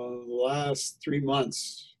last 3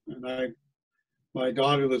 months. And my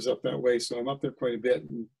daughter lives up that way, so I'm up there quite a bit.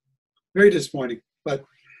 And very disappointing, but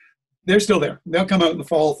they're still there. They'll come out in the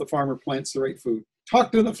fall if the farmer plants the right food.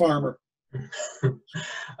 Talk to the farmer.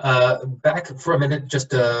 Back for a minute,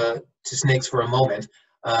 just to snakes for a moment.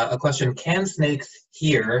 A question, can snakes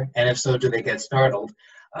hear, and if so, do they get startled?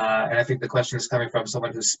 And I think the question is coming from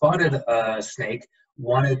someone who spotted a snake,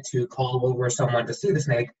 wanted to call over someone to see the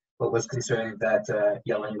snake, but was concerned that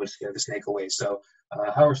yelling would scare the snake away. So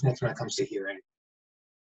how are snakes when it comes to hearing?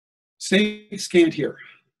 Snakes can't hear.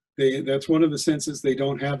 That's one of the senses they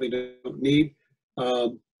don't have, they don't need.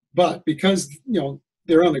 But because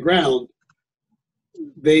they're on the ground,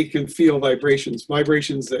 they can feel vibrations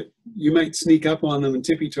that you might sneak up on them and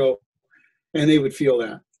tippy toe, and they would feel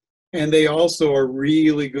that. And they also are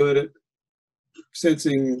really good at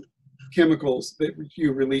sensing chemicals that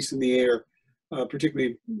you release in the air,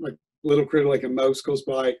 particularly like a little critter like a mouse goes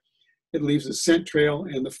by, it leaves a scent trail,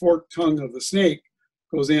 and the forked tongue of the snake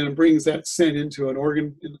goes in and brings that scent into an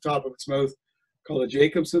organ in the top of its mouth called a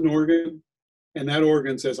Jacobson organ. And that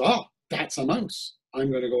organ says, that's a mouse. I'm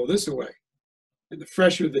going to go this way. And the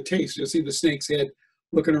fresher the taste, you'll see the snake's head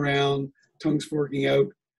looking around, tongue's forking out,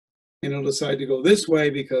 and it'll decide to go this way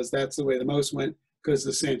because that's the way the mouse went, because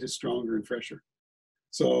the scent is stronger and fresher.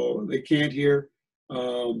 So they can't hear. They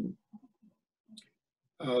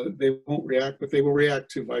won't react, but they will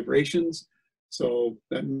react to vibrations. So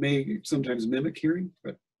that may sometimes mimic hearing.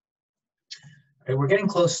 But we're getting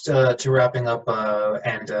close to wrapping up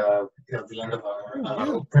and the end of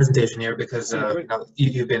our presentation here, because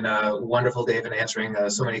you've been wonderful, Dave, in answering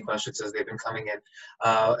so many questions as they've been coming in.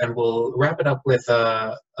 And we'll wrap it up with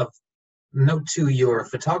a note to your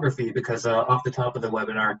photography, because off the top of the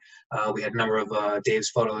webinar, we had a number of Dave's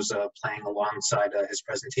photos playing alongside his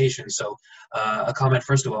presentation. So a comment,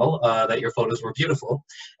 first of all, that your photos were beautiful.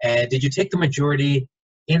 And did you take the majority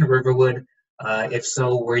in Riverwood? If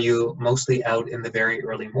so, were you mostly out in the very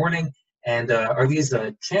early morning? And are these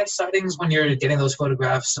chance sightings when you're getting those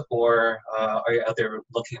photographs, or are you out there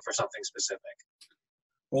looking for something specific?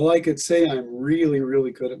 Well, I could say I'm really,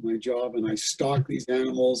 really good at my job, and I stalk these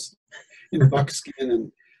animals in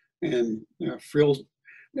buckskin and frilled.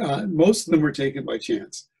 Most of them were taken by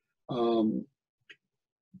chance. Not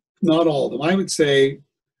all of them. I would say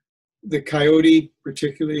the coyote,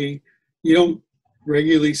 particularly, you don't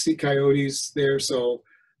regularly see coyotes there, so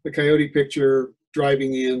the coyote picture,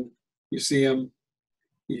 driving in, you see him,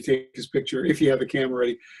 you take his picture if you have a camera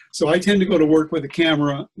ready. So I tend to go to work with a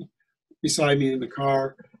camera beside me in the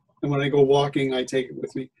car, and when I go walking, I take it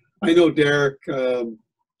with me. I know Derek,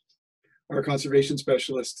 our conservation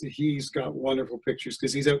specialist, he's got wonderful pictures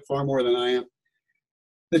because he's out far more than I am.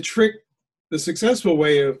 The successful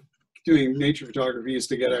way of doing nature photography is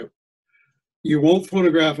to get out. You won't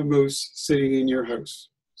photograph a moose sitting in your house.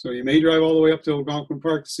 So you may drive all the way up to Algonquin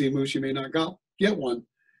Park to see a moose, you may not get one,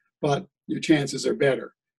 but your chances are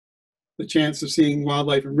better. The chance of seeing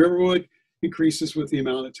wildlife in Riverwood increases with the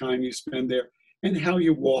amount of time you spend there and how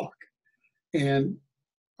you walk. And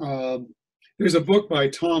there's a book by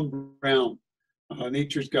Tom Brown,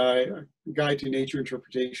 Nature's Guide, a Guide to Nature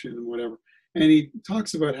Interpretation and whatever. And he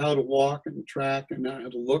talks about how to walk and track and how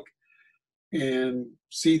to look and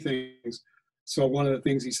see things. So one of the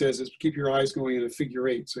things he says is keep your eyes going in a figure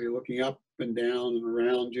 8. So you're looking up and down and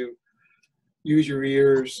around you. Use your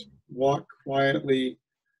ears, walk quietly.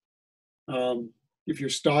 if you're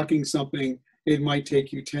stalking something, it might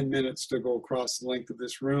take you 10 minutes to go across the length of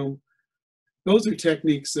this room. Those are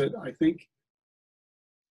techniques that I think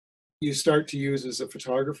you start to use as a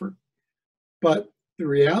photographer. But the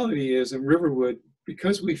reality is in Riverwood,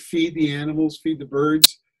 because we feed the animals, feed the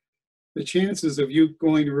birds, the chances of you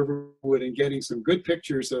going to Riverwood and getting some good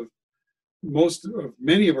pictures of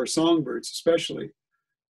many of our songbirds especially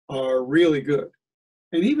are really good.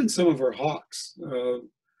 And even some of our hawks.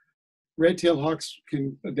 Red-tailed hawks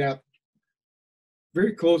can adapt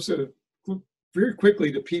very very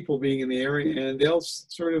quickly to people being in the area, and they'll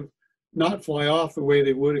sort of not fly off the way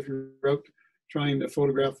they would if you're out trying to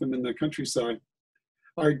photograph them in the countryside.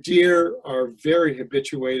 Our deer are very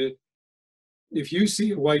habituated. If you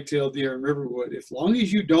see a white-tailed deer in Riverwood, as long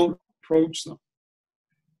as you don't approach them,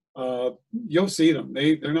 you'll see them.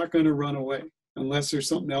 They're not going to run away unless there's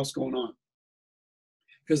something else going on.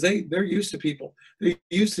 Because they're used to people. They're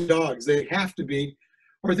used to dogs. They have to be,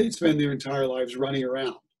 or they'd spend their entire lives running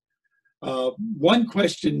around. One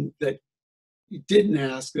question that you didn't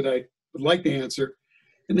ask that I would like to answer,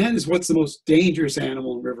 and that is, what's the most dangerous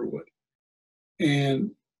animal in Riverwood?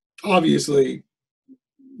 And obviously,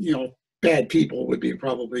 you know, bad people would be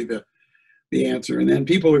probably the answer. And then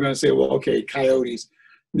people are going to say, well, okay, coyotes.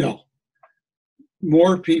 No.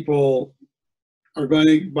 More people are going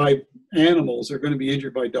to, by animals, are going to be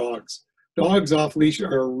injured by dogs. Dogs off leash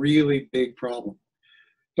are a really big problem.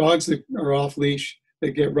 Dogs that are off leash,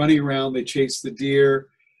 they get running around, they chase the deer,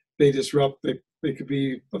 they disrupt, they could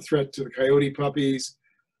be a threat to the coyote puppies,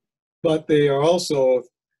 but they are also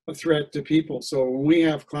a threat to people. So when we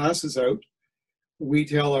have classes out, we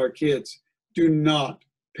tell our kids, do not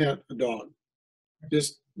pet a dog.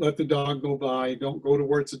 Just let the dog go by, don't go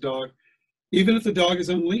towards the dog, even if the dog is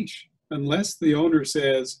on leash, unless the owner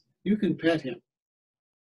says, you can pet him.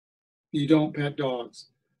 You don't pet dogs.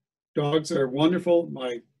 Dogs are wonderful.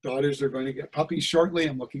 My daughters are going to get puppies shortly.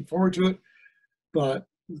 I'm looking forward to it. But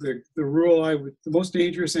the rule the most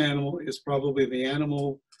dangerous animal is probably the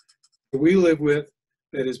animal that we live with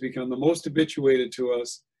that has become the most habituated to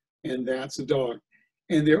us, and that's a dog.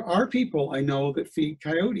 And there are people I know that feed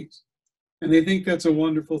coyotes, and they think that's a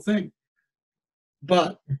wonderful thing.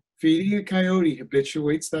 But feeding a coyote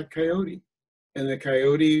habituates that coyote. And the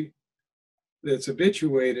coyote that's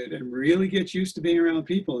habituated and really gets used to being around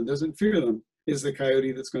people and doesn't fear them is the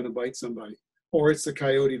coyote that's going to bite somebody, or it's the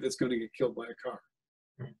coyote that's going to get killed by a car.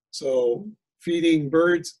 So feeding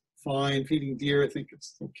birds, fine. Feeding deer, I think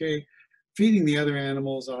it's okay. Feeding the other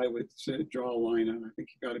animals, I would draw a line on. I think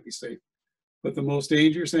you got to be safe. But the most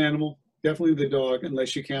dangerous animal, definitely the dog,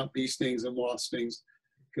 unless you count bee stings and wasp stings,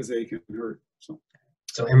 because they can hurt. So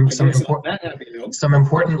some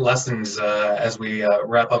important lessons as we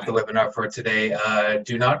wrap up the webinar for today.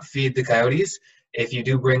 Do not feed the coyotes. If you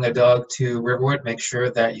do bring a dog to Riverwood, make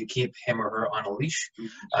sure that you keep him or her on a leash.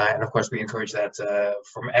 And of course, we encourage that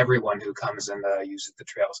from everyone who comes and uses the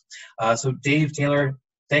trails. So Dave Taylor,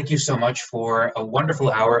 thank you so much for a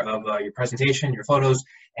wonderful hour of your presentation, your photos,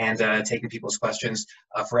 and taking people's questions.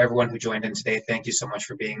 For everyone who joined in today, thank you so much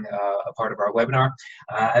for being a part of our webinar.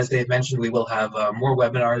 As Dave mentioned, we will have more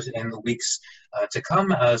webinars in the weeks to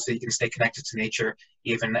come, so you can stay connected to nature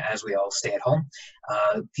even as we all stay at home.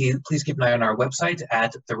 Please keep an eye on our website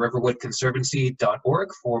at theriverwoodconservancy.org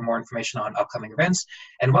for more information on upcoming events.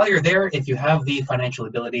 And while you're there, if you have the financial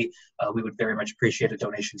ability, we would very much appreciate a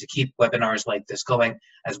donation to keep webinars like this going,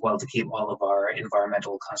 as well to keep all of our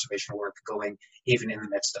environmental conservation work going, even in the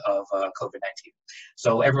midst of COVID-19.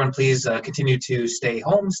 So everyone, please continue to stay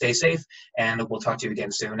home, stay safe, and we'll talk to you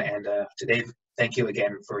again soon. And to Dave, thank you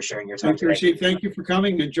again for sharing your time today. Thank you for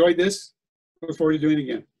coming. Enjoyed this. Look forward to doing it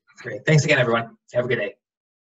again. Great. Thanks again, everyone. Have a good day.